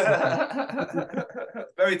 Okay.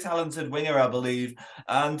 Very talented winger, I believe.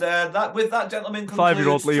 And with that, gentlemen,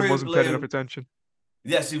 5-year-old Liam wasn't blue. paying enough attention.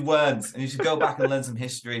 Yes, he weren't. And you should go back and learn some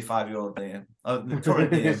history, 5-year-old Liam.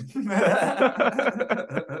 Current Liam.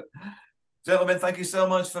 Gentlemen, thank you so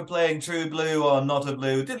much for playing True Blue or Not a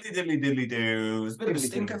Blue. Diddly diddly diddly do. It's a bit of a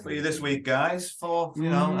stinker for you this week, guys. 4, 2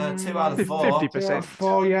 out of 4. 50%.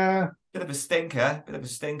 4, yeah. Bit of a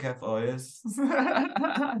stinker for you.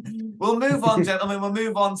 We'll move on, gentlemen. We'll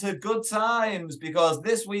move on to good times, because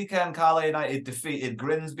this weekend Carlisle United defeated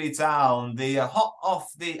Grimsby Town, the hot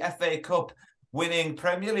off the FA Cup winning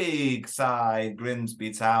Premier League side,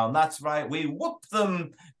 Grimsby Town. That's right, we whooped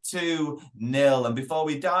them 2-0. And before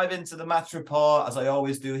we dive into the match report, as I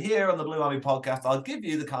always do here on the Blue Army podcast, I'll give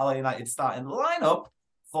you the Carlisle United starting lineup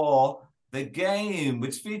for the game,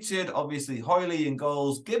 which featured obviously Hoyley in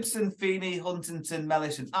goals, Gibson, Feeney, Huntington,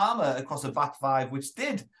 Mellish and Armour across a back 5, which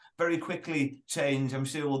did very quickly change. I'm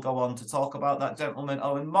sure we'll go on to talk about that, gentlemen.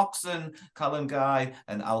 Owen Moxon, Callum Guy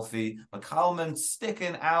and Alfie McCalman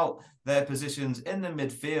sticking out their positions in the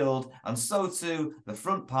midfield, and so too the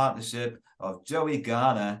front partnership of Joey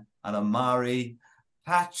Garner and Amari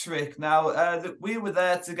hat-trick. Now, we were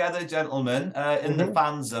there together, gentlemen, in the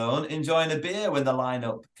fan zone, enjoying a beer when the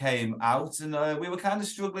lineup came out, and we were kind of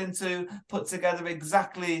struggling to put together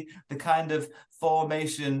exactly the kind of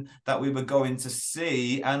formation that we were going to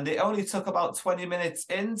see, and it only took about 20 minutes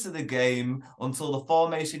into the game until the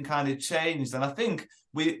formation kind of changed. And I think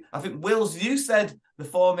Wills, you said the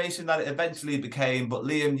formation that it eventually became, but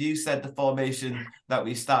Liam, you said the formation that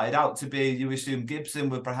we started out to be. You assumed Gibson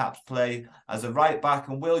would perhaps play as a right back,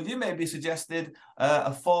 and Will, you maybe suggested a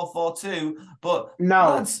 4-4-2, but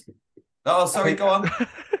no. Lads... Oh, sorry, go on.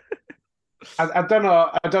 I don't know.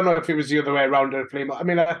 I don't know if it was the other way around or if Liam. I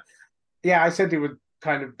mean, yeah, I said it would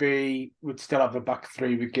kind of would still have a back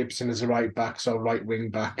three with Gibson as a right back, so right wing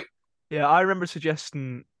back. Yeah, I remember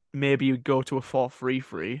suggesting maybe you'd go to a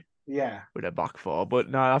 4-3-3. Yeah, with a back four, but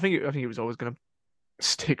no, I think it was always going to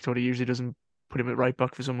stick to what he usually does and put him at right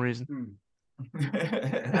back for some reason.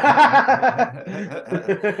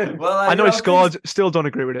 Well, I know he scored. Still don't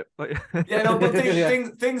agree with it. Yeah, no, but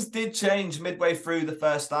things did change midway through the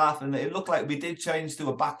first half, and it looked like we did change to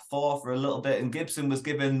a back four for a little bit. And Gibson was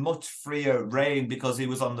given much freer reign because he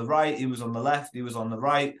was on the right, he was on the left, he was on the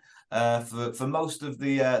right for most of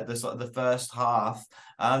the sort of the first half.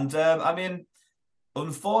 And I mean,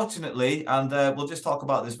 unfortunately, and we'll just talk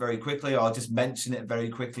about this very quickly, or just mention it very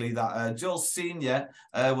quickly, that Jules Senior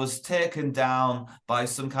was taken down by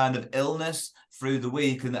some kind of illness through the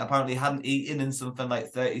week, and apparently hadn't eaten in something like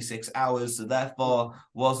 36 hours, so therefore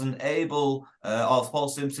wasn't able, or Paul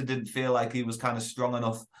Simpson didn't feel like he was kind of strong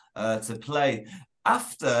enough to play.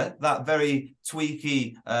 After that very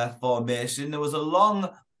tweaky formation, there was a long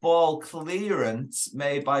ball clearance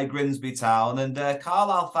made by Grimsby Town, and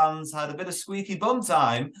Carlisle fans had a bit of squeaky bum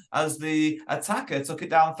time as the attacker took it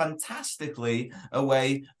down fantastically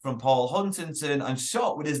away from Paul Huntington and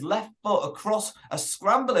shot with his left foot across a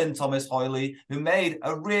scrambling Thomas Hoyley, who made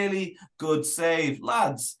a really good save.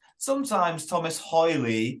 Lads, sometimes Thomas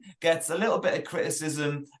Hoyley gets a little bit of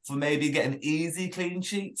criticism for maybe getting easy clean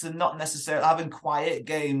sheets and not necessarily having quiet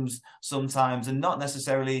games sometimes and not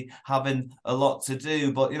necessarily having a lot to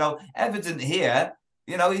do. But, you know, evident here,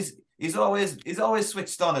 you know, he's always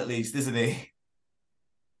switched on at least, isn't he?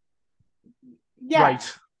 Yeah.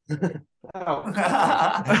 Right.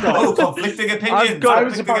 Oh, conflicting opinions. I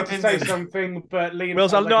was about to say something, but Liam...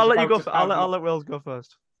 Wills, I'll let you go. I'll let Wills go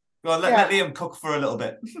first. Go on, let Liam cook for a little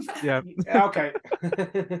bit. Yeah. Okay.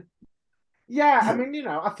 Yeah, I mean, you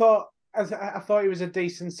know, I thought he was a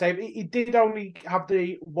decent save. He did only have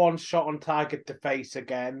the one shot on target to face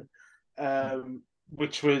again,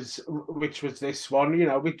 which was this one. You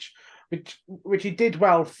know, which he did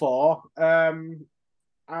well for.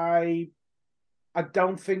 I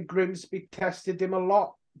don't think Grimsby tested him a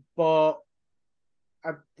lot, but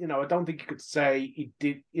I don't think you could say he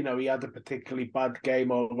did. You know, he had a particularly bad game,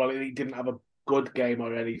 or he didn't have a good game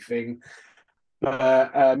or anything.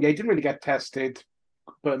 But yeah, he didn't really get tested,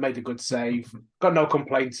 but made a good save. Got no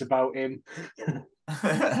complaints about him.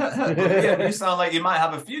 Yeah, you sound like you might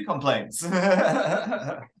have a few complaints.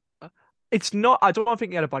 It's not. I don't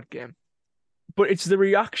think he had a bad game, but it's the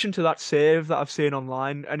reaction to that save that I've seen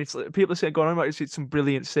online, and it's like, people are saying, "Going on about it's some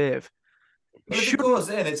brilliant save." But if it goes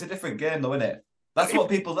in, it's a different game, though, isn't it? That's what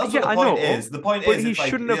people. That's what the point is. The point is, he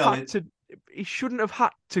shouldn't have had to. He shouldn't have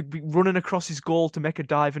had to be running across his goal to make a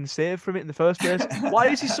dive and save from it in the first place. Why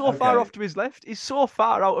is he so far off to his left? He's so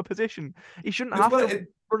far out of position. He shouldn't have to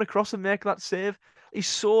run across and make that save. He's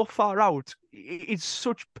so far out. It's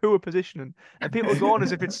such poor positioning, and people go on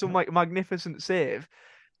as if it's some like magnificent save.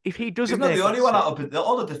 If he doesn't, he's not the only one out of.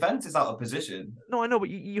 All the defense is out of position. No, I know, but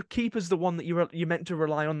your keeper's the one that you're meant to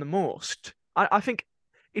rely on the most. I think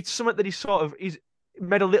it's something that he's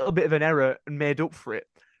made a little bit of an error and made up for it.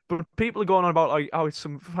 But people are going on about like, oh, it's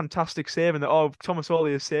some fantastic save and that, oh, Thomas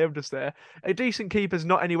Hoyley has saved us there. A decent keeper's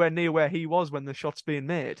not anywhere near where he was when the shot's being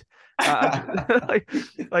made. I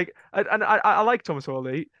like Thomas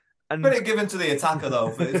Hoyley. And Credit given to the attacker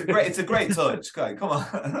though. It's a great touch. Okay, come on.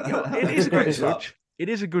 It is a great touch. It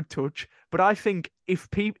is a good touch. But I think if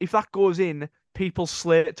that goes in, people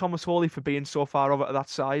slate Thomas Hoyley for being so far over to that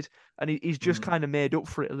side, and he's just kind of made up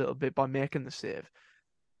for it a little bit by making the save.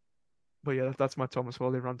 But yeah, that's my Thomas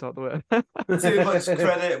Hoyley rant out the way. Too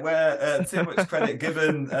much credit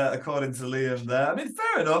given, according to Liam there. I mean,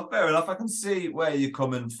 fair enough. I can see where you're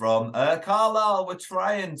coming from. Carlisle were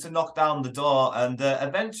trying to knock down the door, and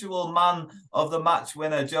eventual man of the match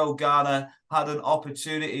winner, Joe Garner, had an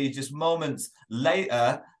opportunity just moments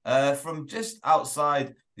later from just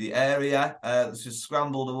outside the area. It's just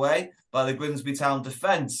scrambled away by the Grimsby Town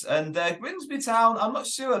defence. And Grimsby Town, I'm not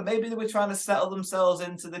sure, maybe they were trying to settle themselves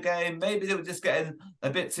into the game. Maybe they were just getting a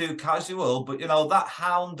bit too casual. But, that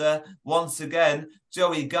hounder, once again,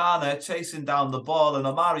 Joey Garner chasing down the ball, and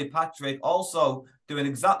Omari Patrick also doing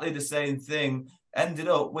exactly the same thing. Ended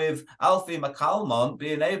up with Alfie McCalmont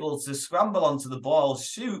being able to scramble onto the ball,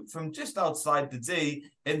 shoot from just outside the D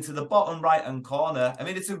into the bottom right-hand corner. I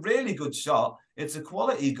mean, it's a really good shot. It's a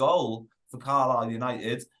quality goal for Carlisle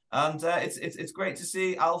United. And it's great to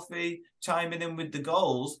see Alfie chiming in with the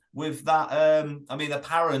goals with that,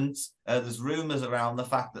 apparent, there's rumours around the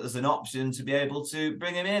fact that there's an option to be able to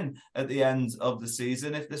bring him in at the end of the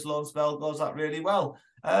season if this loan spell goes out really well.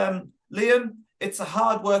 Liam, it's a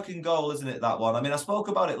hard-working goal, isn't it, that one? I mean, I spoke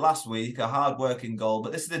about it last week, a hard-working goal,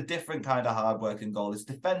 but this is a different kind of hard-working goal. It's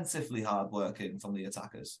defensively hard-working from the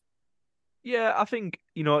attackers. Yeah, I think,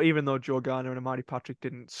 even though Joe Garner and Amari Patrick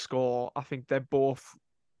didn't score, I think they both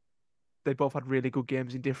had really good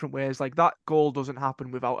games in different ways. Like, that goal doesn't happen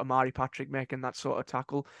without Amari Patrick making that sort of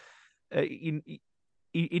tackle. He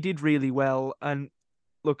did really well. And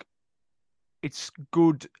look, it's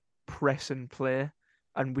good press and play.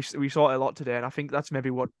 And we saw it a lot today. And I think that's maybe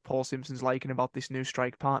what Paul Simpson's liking about this new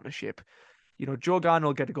strike partnership. Joe Garner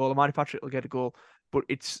will get a goal, Amari Patrick will get a goal, but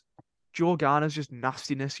it's Joe Garner's just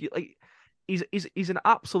nastiness. He's an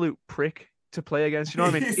absolute prick to play against. You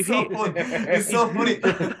know what I mean? It's so funny.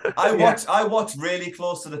 I watch really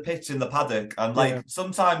close to the pitch in the paddock, and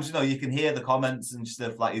sometimes you can hear the comments and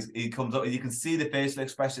stuff. Like he comes up, and you can see the facial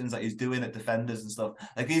expressions that he's doing at defenders and stuff.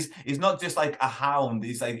 Like he's not just like a hound.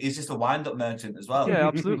 He's just a wind-up merchant as well. Yeah,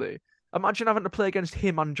 absolutely. Imagine having to play against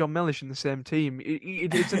him and John Mellish in the same team.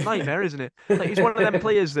 It's a nightmare, isn't it? Like, he's one of them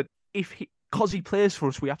players that because he plays for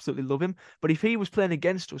us, we absolutely love him. But if he was playing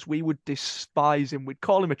against us, we would despise him. We'd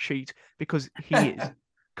call him a cheat because he is.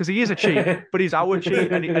 Because he is a cheat, but he's our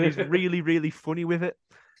cheat, and he's really, really funny with it.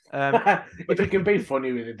 If he can be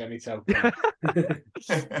funny with it, then it's okay.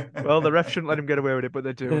 Well, the ref shouldn't let him get away with it, but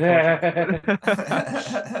they do.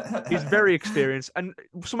 He's very experienced, and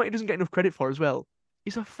something he doesn't get enough credit for as well.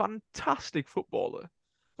 He's a fantastic footballer.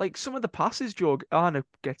 Like, some of the passes Joe Garner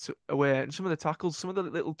gets away, and some of the tackles, some of the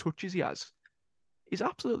little touches he has, he's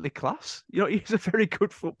absolutely class. He's a very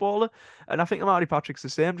good footballer, and I think Amari Patrick's the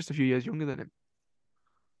same, just a few years younger than him.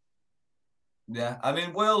 Yeah, I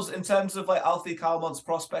mean, Wales, in terms of like Alfie Calmont's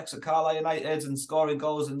prospects at Carlisle United and scoring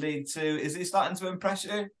goals in League Two, is he starting to impress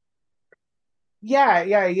you? Yeah,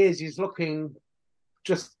 he is. He's looking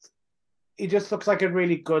he just looks like a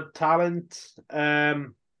really good talent.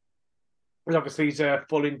 And obviously he's a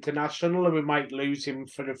full international, and we might lose him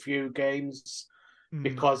for a few games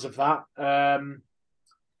because of that.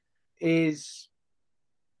 Is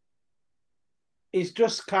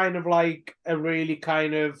just kind of like a really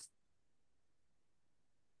kind of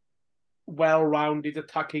well-rounded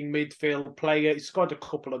attacking midfield player. He's scored a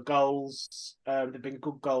couple of goals. They've been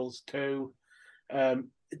good goals too.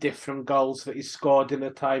 Different goals that he's scored in the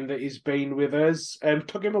time that he's been with us.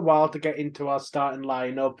 Took him a while to get into our starting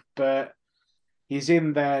lineup, but he's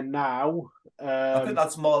in there now. I think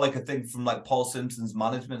that's more like a thing from like Paul Simpson's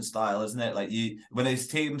management style, isn't it? Like when his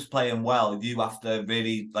team's playing well, you have to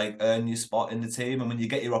really like earn your spot in the team, and when you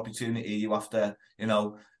get your opportunity, you have to,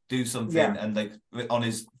 do something. Yeah. And like on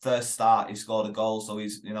his first start, he scored a goal, so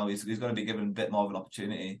he's going to be given a bit more of an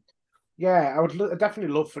opportunity. Yeah, I would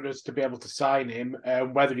definitely love for us to be able to sign him.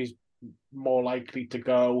 Whether he's more likely to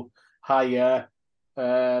go higher,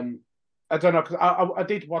 I don't know, because I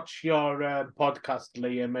did watch your podcast,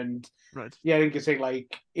 Liam, and right. Yeah, I think you're saying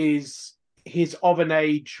like he's of an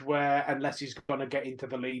age where unless he's going to get into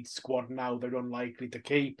the lead squad now, they're unlikely to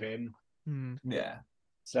keep him. Yeah.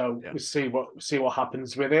 So we'll see what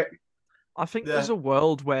happens with it. I think there's a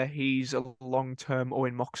world where he's a long-term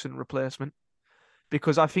Owen Moxon replacement,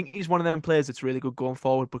 because I think he's one of them players that's really good going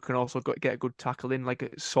forward, but can also get a good tackle in, like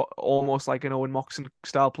almost like an Owen Moxon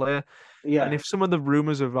style player. Yeah. And if some of the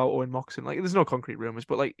rumours about Owen Moxon, like there's no concrete rumours,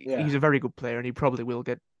 but like he's a very good player, and he probably will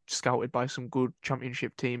get scouted by some good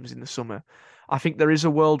championship teams in the summer. I think there is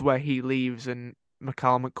a world where he leaves and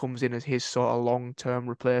McCalmont comes in as his sort of long-term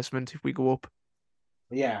replacement if we go up.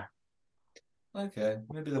 Yeah. Okay,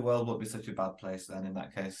 maybe the world won't be such a bad place then in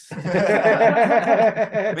that case.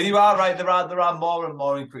 But you are right, there are more and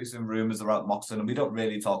more increasing rumours about Moxon, and we don't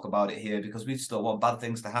really talk about it here because we just don't want bad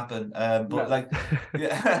things to happen.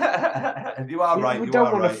 You are right. We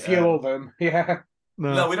don't want to fuel them. Yeah.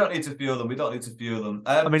 No, we don't need to fuel them. We don't need to fuel them.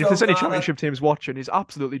 I mean, if Joe there's any Garner, championship teams watching, he's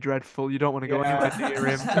absolutely dreadful. You don't want to go anywhere near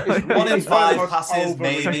him. One in He's one of the five most passes,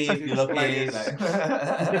 maybe, if overrated you're lucky. players.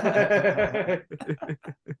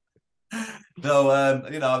 No,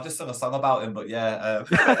 I've just sung a song about him, but yeah.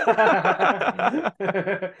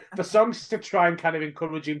 The song's to try and kind of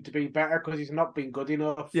encourage him to be better because he's not been good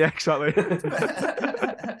enough. Yeah, exactly.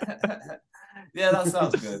 Yeah, that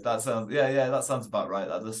sounds good. That sounds about right.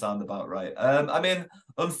 That does sound about right. I mean,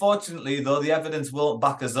 unfortunately, though, the evidence won't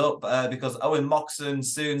back us up because Owen Moxon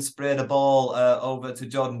soon sprayed a ball over to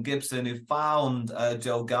Jordan Gibson, who found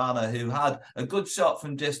Joe Garner, who had a good shot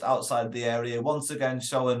from just outside the area, once again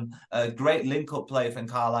showing a great link-up play from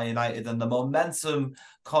Carlisle United, and the momentum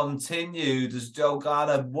continued as Joe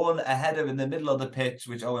Garner won a header in the middle of the pitch,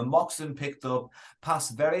 which Owen Moxon picked up,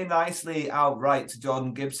 passed very nicely outright to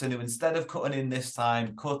Jordan Gibson, who instead of cutting in this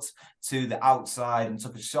time, cut to the outside and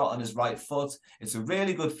took a shot on his right foot. It's a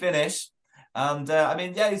really good finish. And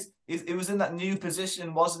he was in that new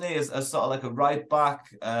position, wasn't he, as sort of like a right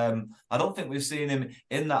back. I don't think we've seen him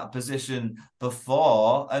in that position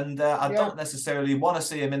before, and I don't necessarily want to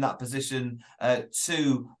see him in that position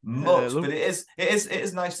too much. But it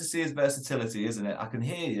is nice to see his versatility, isn't it? I can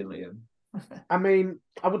hear you, Liam. I mean,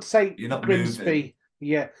 I would say You're not Grimsby. moving.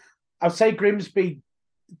 Yeah, I'd say Grimsby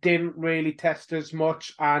didn't really test as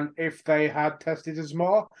much, and if they had tested as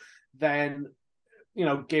more, then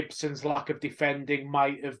Gibson's lack of defending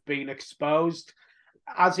might have been exposed.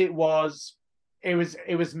 As it was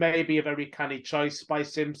maybe a very canny choice by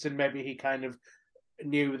Simpson. Maybe he kind of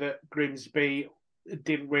knew that Grimsby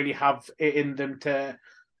didn't really have it in them to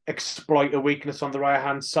exploit a weakness on the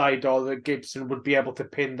right-hand side, or that Gibson would be able to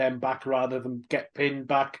pin them back rather than get pinned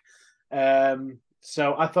back.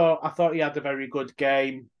 So I thought he had a very good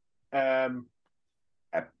game.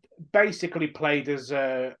 Basically played as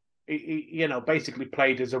a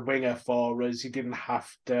winger for us. He didn't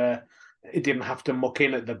have to muck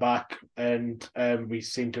in at the back, and we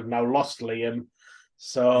seem to have now lost Liam.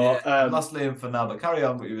 So lost Liam for now, but carry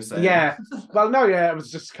on what you were saying. Yeah, well, no, yeah, I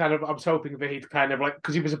was hoping that he'd kind of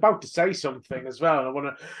because he was about to say something as well. And I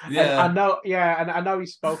want to, yeah, I know he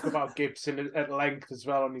spoke about Gibson at length as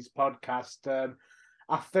well on his podcast.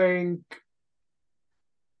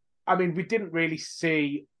 I mean, we didn't really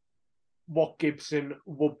see what Gibson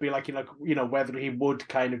would be like, whether he would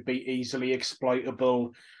kind of be easily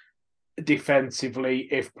exploitable defensively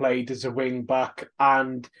if played as a wing back,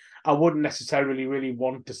 and I wouldn't necessarily really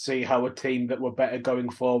want to see how a team that were better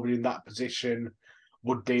going forward in that position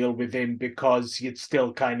would deal with him, because you'd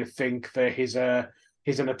still kind of think that he's an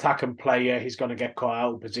attacking player. He's going to get caught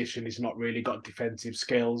out of position. He's not really got defensive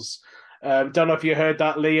skills. Don't know if you heard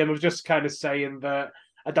that, Liam. I was just kind of saying that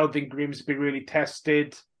I don't think Grimsby really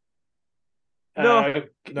tested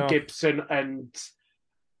Gibson, and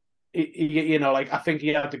I think he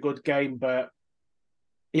had a good game, but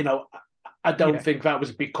I don't think that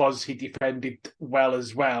was because he defended well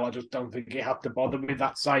as well. I just don't think he had to bother with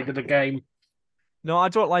that side of the game. No, I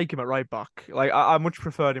don't like him at right back. Like I much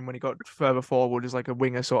preferred him when he got further forward as like a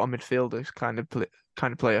winger, sort of midfielder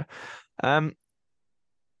kind of player.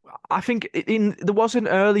 I think there was an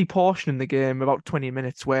early portion in the game, about 20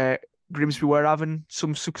 minutes, where Grimsby were having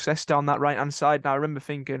some success down that right-hand side. Now, I remember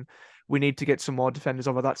thinking we need to get some more defenders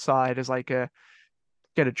over that side as like get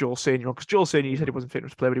a Joel Senior on, because Joel Senior, you said he wasn't fit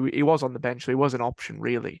enough to play, but he was on the bench, so he was an option,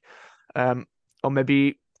 really. Or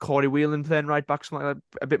maybe Corey Whelan playing right back, something like that,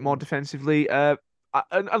 a bit more defensively. And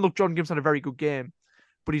look, John Gibbs had a very good game,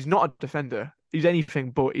 but he's not a defender. He's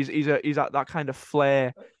anything but. He's that kind of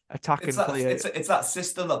flair attacking player. It's that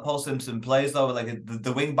system that Paul Simpson plays, though. Like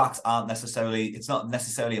the wing backs aren't necessarily. It's not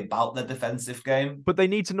necessarily about the defensive game, but they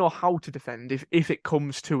need to know how to defend if it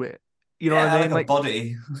comes to it. You know what I mean? Like a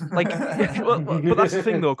body. But that's the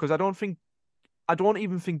thing, though, because I don't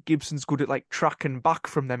even think Gibson's good at like tracking back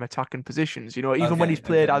from them attacking positions. Even when he's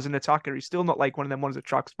played as an attacker, he's still not like one of them ones that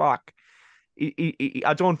tracks back.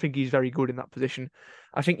 I don't think he's very good in that position.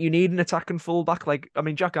 I think you need an attacking fullback.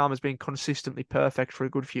 Jack Armer's been consistently perfect for a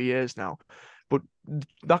good few years now, but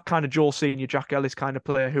that kind of Joel Senior, Jack Ellis kind of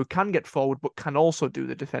player who can get forward but can also do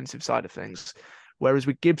the defensive side of things. Whereas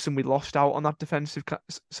with Gibson, we lost out on that defensive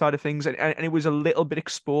side of things, and it was a little bit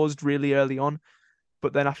exposed really early on.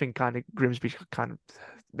 But then I think kind of Grimsby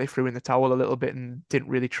they threw in the towel a little bit and didn't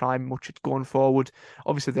really try much at going forward.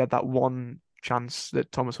 Obviously, they had that one chance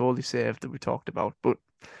that Thomas Hawley saved that we talked about, but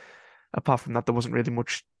apart from that, there wasn't really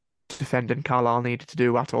much defending Carlisle needed to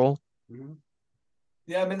do at all. Mm-hmm.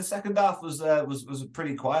 Yeah, I mean, the second half was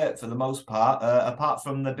pretty quiet for the most part, apart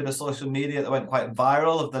from the bit of social media that went quite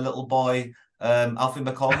viral of the little boy Alfie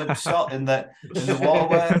McCormick shot in the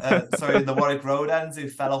waterway. In the Warwick Road ends, who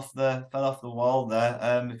fell off the wall there.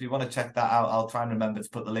 If you want to check that out, I'll try and remember to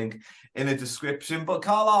put the link in the description. But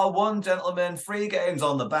Carlisle won, gentlemen. 3 games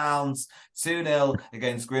on the bounce, 2-0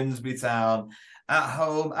 against Grimsby Town at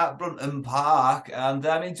home at Brunton Park. And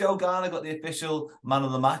I mean, Joe Garner got the official man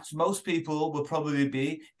of the match. Most people will probably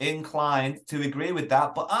be inclined to agree with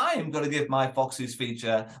that, but I am going to give my Foxes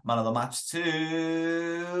feature man of the match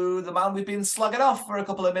to the man we've been slugging off for a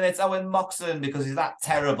couple of minutes, Owen Moxon, because he's that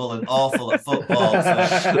terrible and awful at football.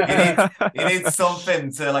 So he needs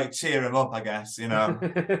something to like cheer him up, I guess, you know.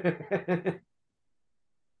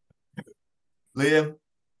 Liam?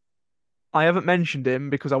 I haven't mentioned him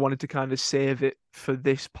because I wanted to kind of save it for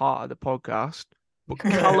this part of the podcast. But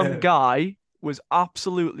Callum Guy was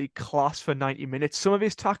absolutely class for 90 minutes. Some of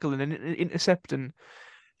his tackling and intercepting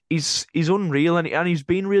is unreal, and he's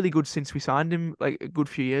been really good since we signed him like a good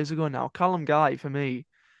few years ago now. Callum Guy, for me,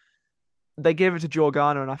 they gave it to Joe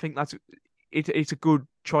Garner, and I think it's a good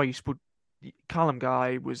choice. But Callum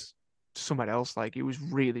Guy was somewhere else. Like, he was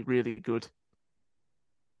really, really good.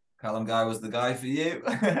 Callum Guy was the guy for you.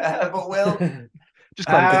 But Will? Just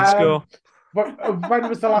glad he didn't score. But when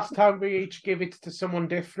was the last time we each gave it to someone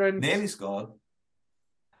different? Nearly scored.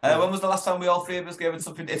 When was the last time we all 3 of us gave it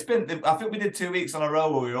something? I think we did 2 weeks on a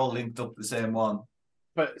row where we were all linked up the same one.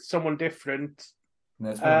 But someone different.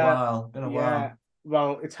 No, it's been a while. Been a while.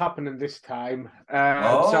 Well, it's happening this time.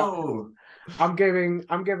 So I'm giving.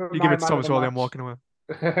 You give it to Thomas Hawley, I'm walking away.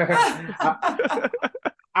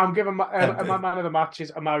 I'm giving my man of the match is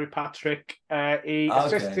Amari Patrick. He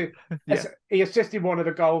assisted one of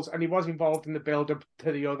the goals, and he was involved in the build-up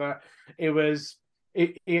to the other.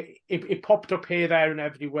 It popped up here, there, and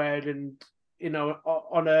everywhere, and you know,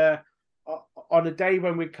 on a day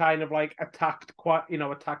when we kind of like attacked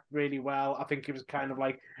really well. I think it was kind of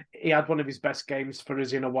like he had one of his best games for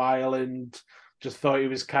us in a while, and just thought he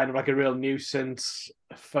was kind of like a real nuisance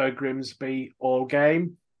for Grimsby all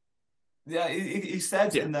game. Yeah, he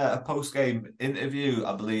said in a post-game interview,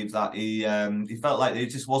 I believe, that he felt like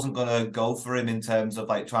it just wasn't going to go for him in terms of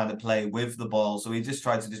like trying to play with the ball. So he just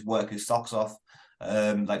tried to just work his socks off,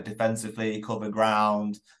 like defensively, cover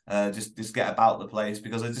ground, just get about the place,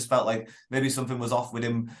 because I just felt like maybe something was off with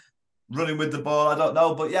him running with the ball. I don't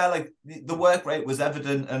know, but yeah, like the work rate was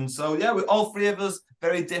evident, and so yeah, we all 3 of us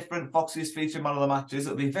very different Foxes feature man of the matches.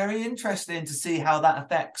 It'll be very interesting to see how that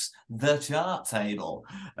affects the chart table.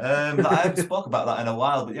 But I haven't spoke about that in a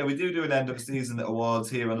while, but yeah, we do an end of season awards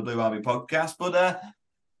here on the Blue Army podcast. But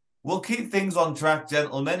we'll keep things on track,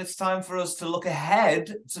 gentlemen. It's time for us to look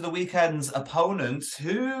ahead to the weekend's opponent,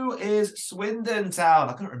 who is Swindon Town.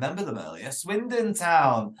 I couldn't remember them earlier. Swindon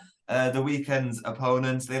Town. The weekend's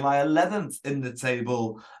opponents. They lie 11th in the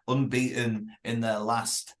table, unbeaten in their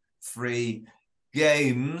last 3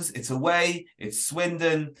 games. It's away. It's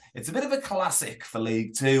Swindon. It's a bit of a classic for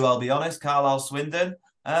League Two, I'll be honest. Carlisle Swindon,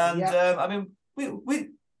 and I mean, we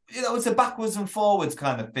it's a backwards and forwards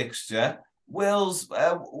kind of fixture. Wills,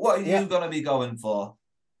 what are you going to be going for?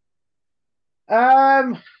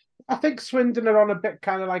 I think Swindon are on a bit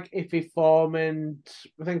kind of like iffy form, and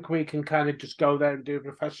I think we can kind of just go there and do a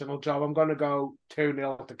professional job. I'm going to go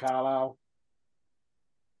 2-0 to Carlisle.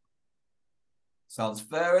 Sounds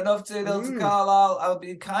fair enough, 2-0 to Carlisle. I'll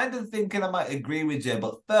be kind of thinking I might agree with you,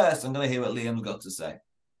 but first I'm going to hear what Liam's got to say.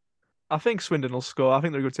 I think Swindon will score. I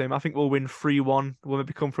think they're a good team. I think we'll win 3-1. We'll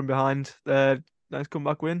maybe come from behind. Nice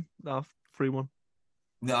comeback win. 3-1.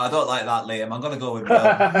 No, I don't like that, Liam. I'm going to go with Will.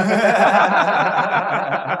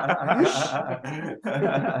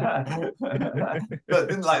 But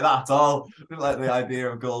didn't like that at all. Didn't like the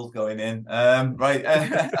idea of goals going in. Right.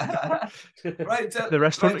 The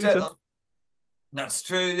rest hunting. That's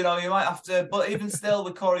true. You know, you might have to, but even still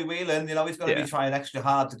with Corey Whelan, you know, he's going to be trying extra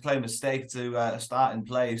hard to claim a stake to a starting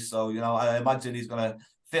place. So, you know, I imagine he's going to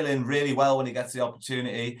fill in really well when he gets the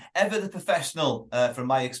opportunity. Ever the professional, from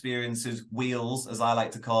my experiences, Wheels, as I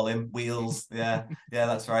like to call him. Wheels. Yeah,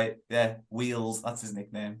 that's right. Yeah, Wheels. That's his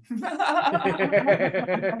nickname.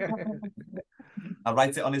 I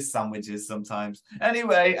write it on his sandwiches sometimes.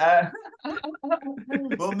 Anyway,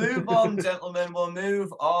 we'll move on, gentlemen. We'll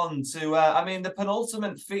move on to, the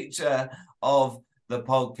penultimate feature of the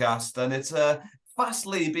podcast. And it's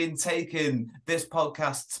fastly been taking this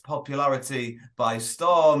podcast's popularity by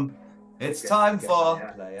storm. It's time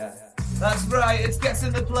for... That's right, it's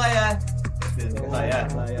Getting the Player.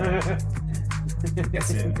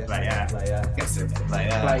 Guessing the player. Guessing the player.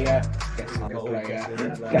 Guessing the player.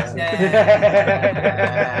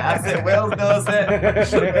 That's it. Will knows it.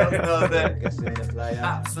 Will knows it. Guessing the player.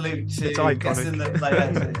 Absolute tune. It's iconic. Guessing the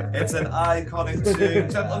player. It's an iconic tune.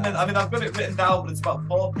 Gentlemen, I mean, I've got it written down, but it's about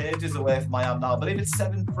 4 pages away from I am now. I believe it's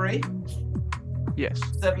 7-3. Yes.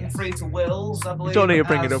 7-3 to Wills, I believe. Don't need to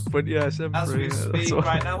bring it up, but yeah, 7-3. As we speak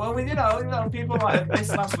right now. Well, you know, people might have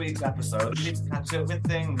missed last week's episode. We need to catch up with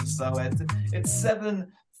things. So it's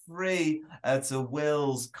 7-3 to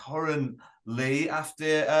Wills currently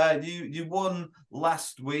after you won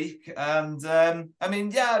last week. And I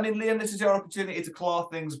mean, Liam, this is your opportunity to claw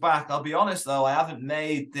things back. I'll be honest though, I haven't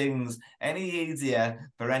made things any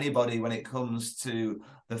easier for anybody when it comes to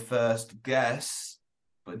the first guess.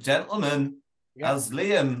 But gentlemen, as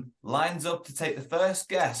Liam lines up to take the first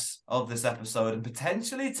guess of this episode and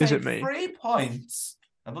potentially take 3 points.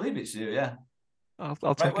 I believe it's you, yeah.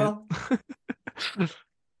 I'll take it.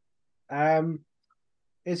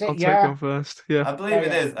 Is it? I'll take one first. Yeah. I believe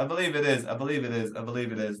it is. I believe it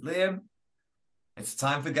is. Liam, it's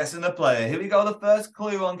time for guessing the player. Here we go. The first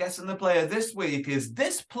clue on guessing the player this week is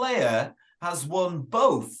this player has won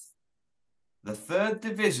both the 3rd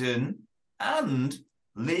division and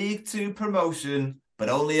League 2 promotion, but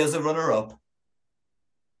only as a runner-up.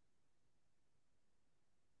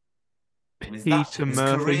 His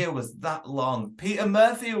career was that long. Peter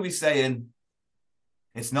Murphy, are we saying?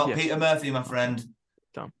 It's not Peter Murphy, my friend.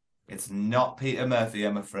 Done. It's not Peter Murphy,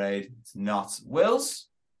 I'm afraid. It's not. Wills?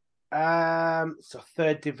 So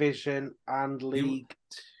 3rd division and League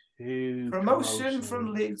 2 promotion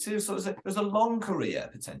from League 2. So it was a long career,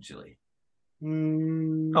 potentially.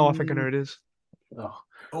 Oh, I think I know it is.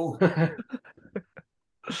 Oh.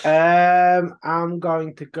 I'm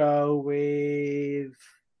going to go with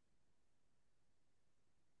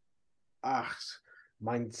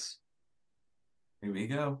mine's. Here we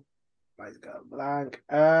go. Mine's got blank.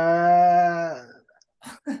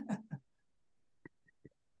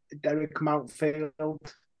 Derek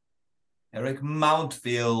Mountfield. Derek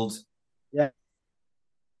Mountfield. Yeah.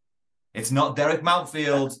 It's not Derek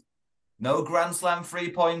Mountfield. No Grand Slam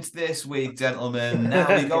 3 points this week, gentlemen.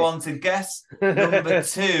 Now we go on to guess number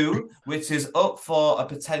 2, which is up for a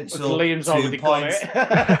potential Liam's 2 points.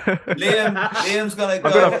 Liam's going to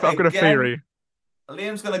go I've got a theory.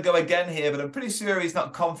 Liam's going to go again here, but I'm pretty sure he's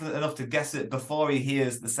not confident enough to guess it before he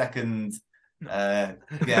hears the second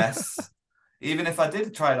guess. Even if I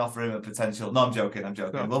did try and offer him a potential... No, I'm joking. No,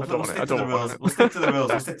 We'll stick to the rules. We'll stick to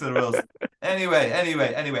the rules. Anyway.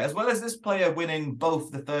 As well as this player winning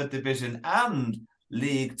both the 3rd division and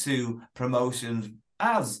League 2 promotions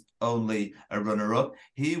as only a runner-up,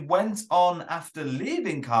 he went on after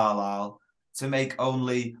leaving Carlisle to make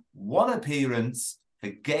only 1 appearance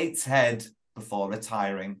for Gateshead before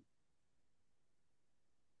retiring.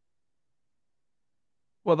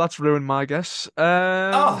 Well, that's ruined my guess.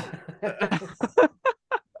 If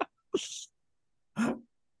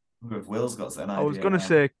Will's got an idea. I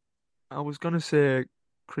was gonna say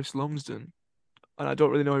Chris Lumsden, and I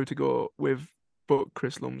don't really know who to go with but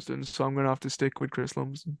Chris Lumsden, so I'm gonna have to stick with Chris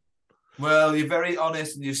Lumsden. Well, you're very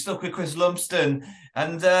honest, and you're stuck with Chris Lumsden,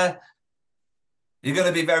 and you're going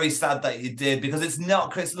to be very sad that you did, because it's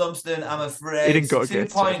not Chris Lumsden, I'm afraid. He didn't go 2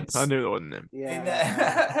 points. I knew that wasn't him.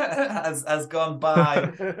 has gone by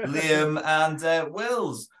Liam and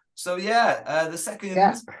Wills. So the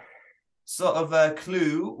second sort of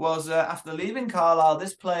clue was after leaving Carlisle,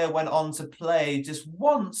 this player went on to play just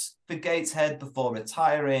once for Gateshead before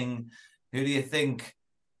retiring. Who do you think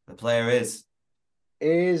the player is?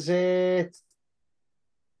 Is it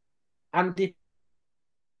Andy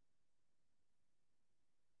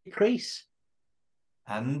Priest?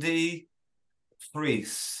 Andy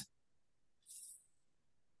Priest.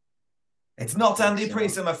 It's not Andy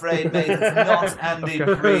Priest, I'm afraid, mate. It's not Andy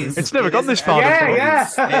Priest. It's never gone this far.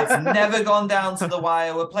 It's never gone down to the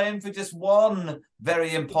wire. We're playing for just one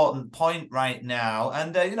very important point right now.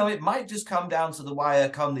 And, it might just come down to the wire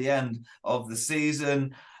come the end of the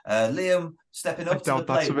season. Liam stepping up to the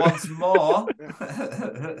plate once more.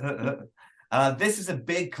 This is a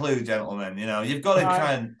big clue, gentlemen. You've got to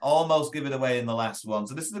try and almost give it away in the last one.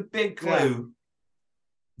 So this is a big clue. Yeah.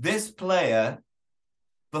 This player,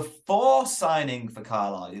 before signing for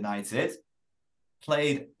Carlisle United,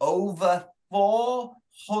 played over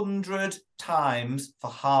 400 times for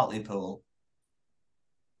Hartlepool.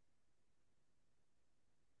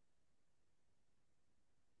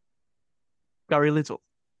 Gary Little.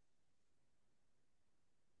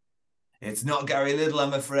 It's not Gary Little,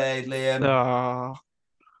 I'm afraid, Liam.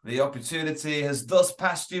 The opportunity has thus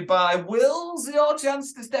passed you by. Wills, your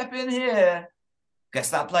chance to step in here.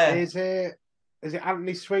 Guess that player. Is it Is it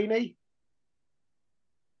Anthony Sweeney?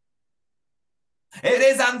 It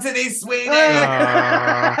is Anthony Sweeney.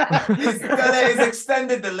 He's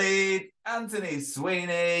extended the lead. Anthony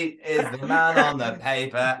Sweeney is the man on the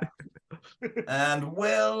paper. And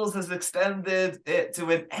Wills has extended it to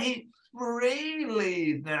an 8-3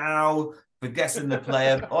 lead now for guessing the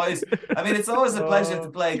player. It's always a pleasure to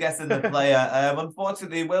play guessing the player.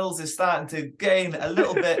 Unfortunately, Wills is starting to gain a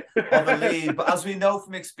little bit of a lead, but as we know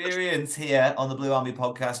from experience here on the Blue Army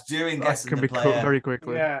podcast, during guessing the player, cut very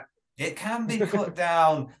quickly. Yeah. It can be cut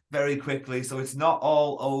down very quickly, so it's not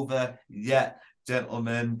all over yet,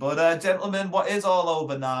 gentlemen. But gentlemen, what is all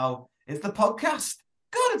over now is the podcast.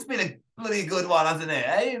 God, it's been a bloody good one, hasn't it?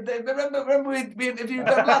 Eh? Remember we interviewed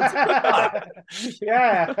them lads?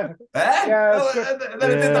 Yeah. Eh? Yeah.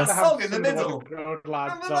 Then it did that song in the middle.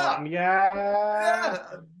 Lads Remember that? on. Yeah.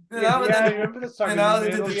 You know, Yeah, you remember the song in the they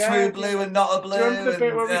middle, did the yeah. true blue and not a blue. Do you remember the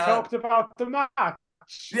bit where we talked about the match?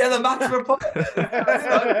 Yeah, the match report.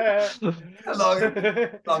 long Do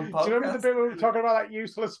you remember the bit where we were talking about that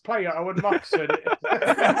useless player, Owen Moxon?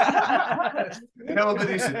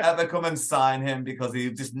 Nobody should ever come and sign him because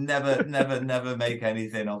he just never make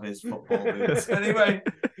anything of his football boots. Anyway,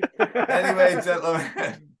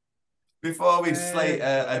 gentlemen, before we slate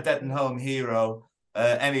a dead and home hero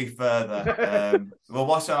any further, we'll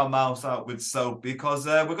wash our mouths out with soap because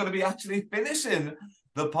we're going to be actually finishing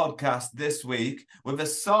the podcast this week with a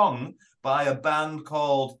song by a band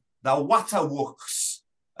called the Waterwooks.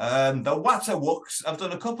 The Waterwooks have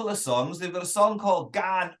done a couple of songs. They've got a song called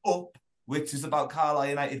Gone Up, which is about Carlisle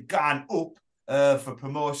United gone up for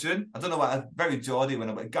promotion. I don't know why, very Geordie when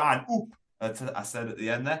I went gone up, I said at the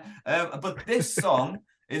end there. But this song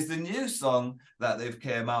is the new song that they've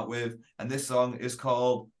came out with, and this song is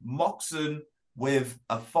called Moxon with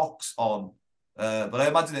a Fox On. But I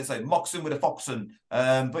imagine it's like Moxon with a Foxon.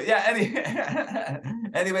 But yeah,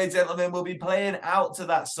 anyway, gentlemen, we'll be playing out to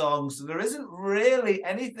that song. So there isn't really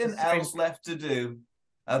anything else left to do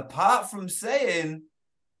apart from saying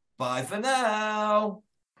bye for now.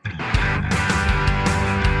 I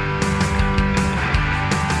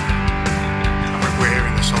think we're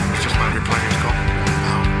hearing the song, it's just maybe playing his gone.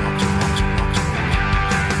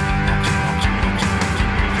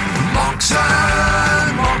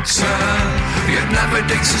 Moxon, you'd never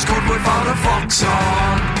dig so good without a fox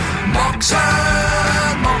on.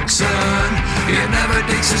 Moxon, you'd never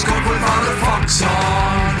dig so good without a fox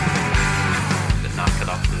on. Bit knackered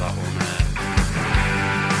after that one.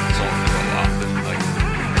 Talking about what happened, like.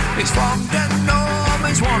 He's from the norm,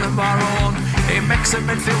 he's one of our own. He makes a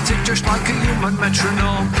midfield tick just like a human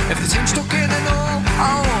metronome. If the team's stuck in an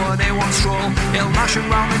hole, and he wants stroll, he'll mash it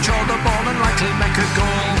round and draw the ball and likely make a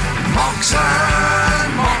goal. Moxon,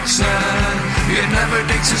 you never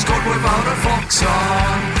dig so good without a fox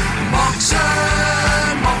on.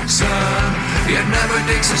 Moxon, you never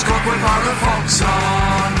dig so good without a fox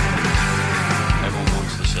on. Everyone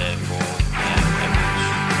wants the same goal, everyone's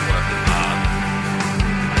working hard.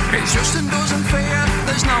 It's Justin doesn't fear,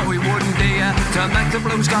 there's no he wouldn't dare to make the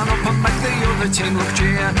Blues gone up and make the other team look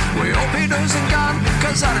jeer. We hope he doesn't gone,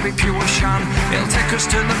 cause that'd be pure sham. He'll take us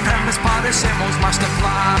to the premise by the same old master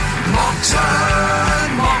plan. Moxon,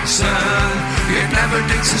 you never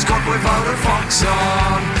dig so good without a fox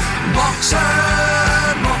on.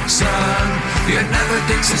 Moxon, you never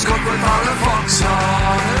dig so good without a fox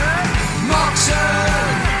on.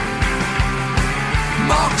 Moxon,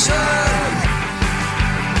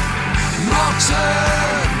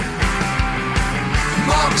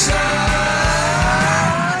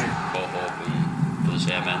 Both hoping for the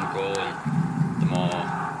same end goal, and the more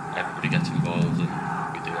everybody gets involved and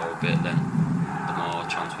we do our bit, then the more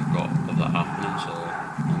chance we've got of that happening. So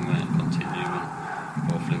I'm going to continue and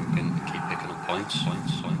hopefully we can keep picking up points.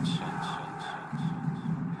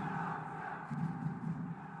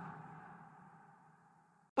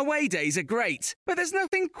 Away days are great, but there's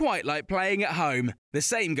nothing quite like playing at home. The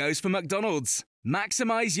same goes for McDonald's.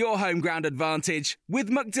 Maximise your home ground advantage with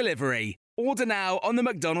McDelivery. Order now on the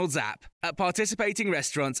McDonald's app. At participating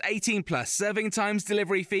restaurants, 18 plus serving times,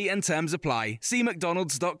 delivery fee and terms apply. See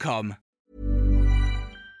mcdonalds.com.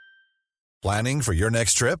 Planning for your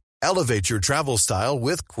next trip? Elevate your travel style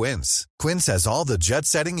with Quince. Quince has all the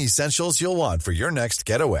jet-setting essentials you'll want for your next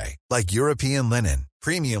getaway, like European linen,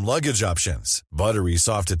 premium luggage options, buttery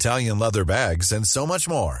soft Italian leather bags, and so much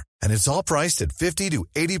more. And it's all priced at 50 to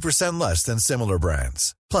 80% less than similar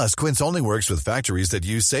brands. Plus, Quince only works with factories that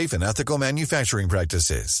use safe and ethical manufacturing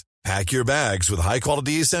practices. Pack your bags with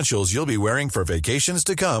high-quality essentials you'll be wearing for vacations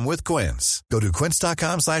to come with Quince. Go to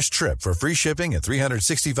quince.com/trip for free shipping and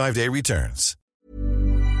 365-day returns.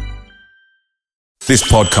 This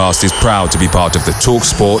podcast is proud to be part of the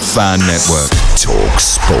TalkSport Fan Network.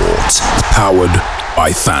 TalkSport. Powered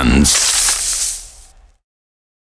by fans.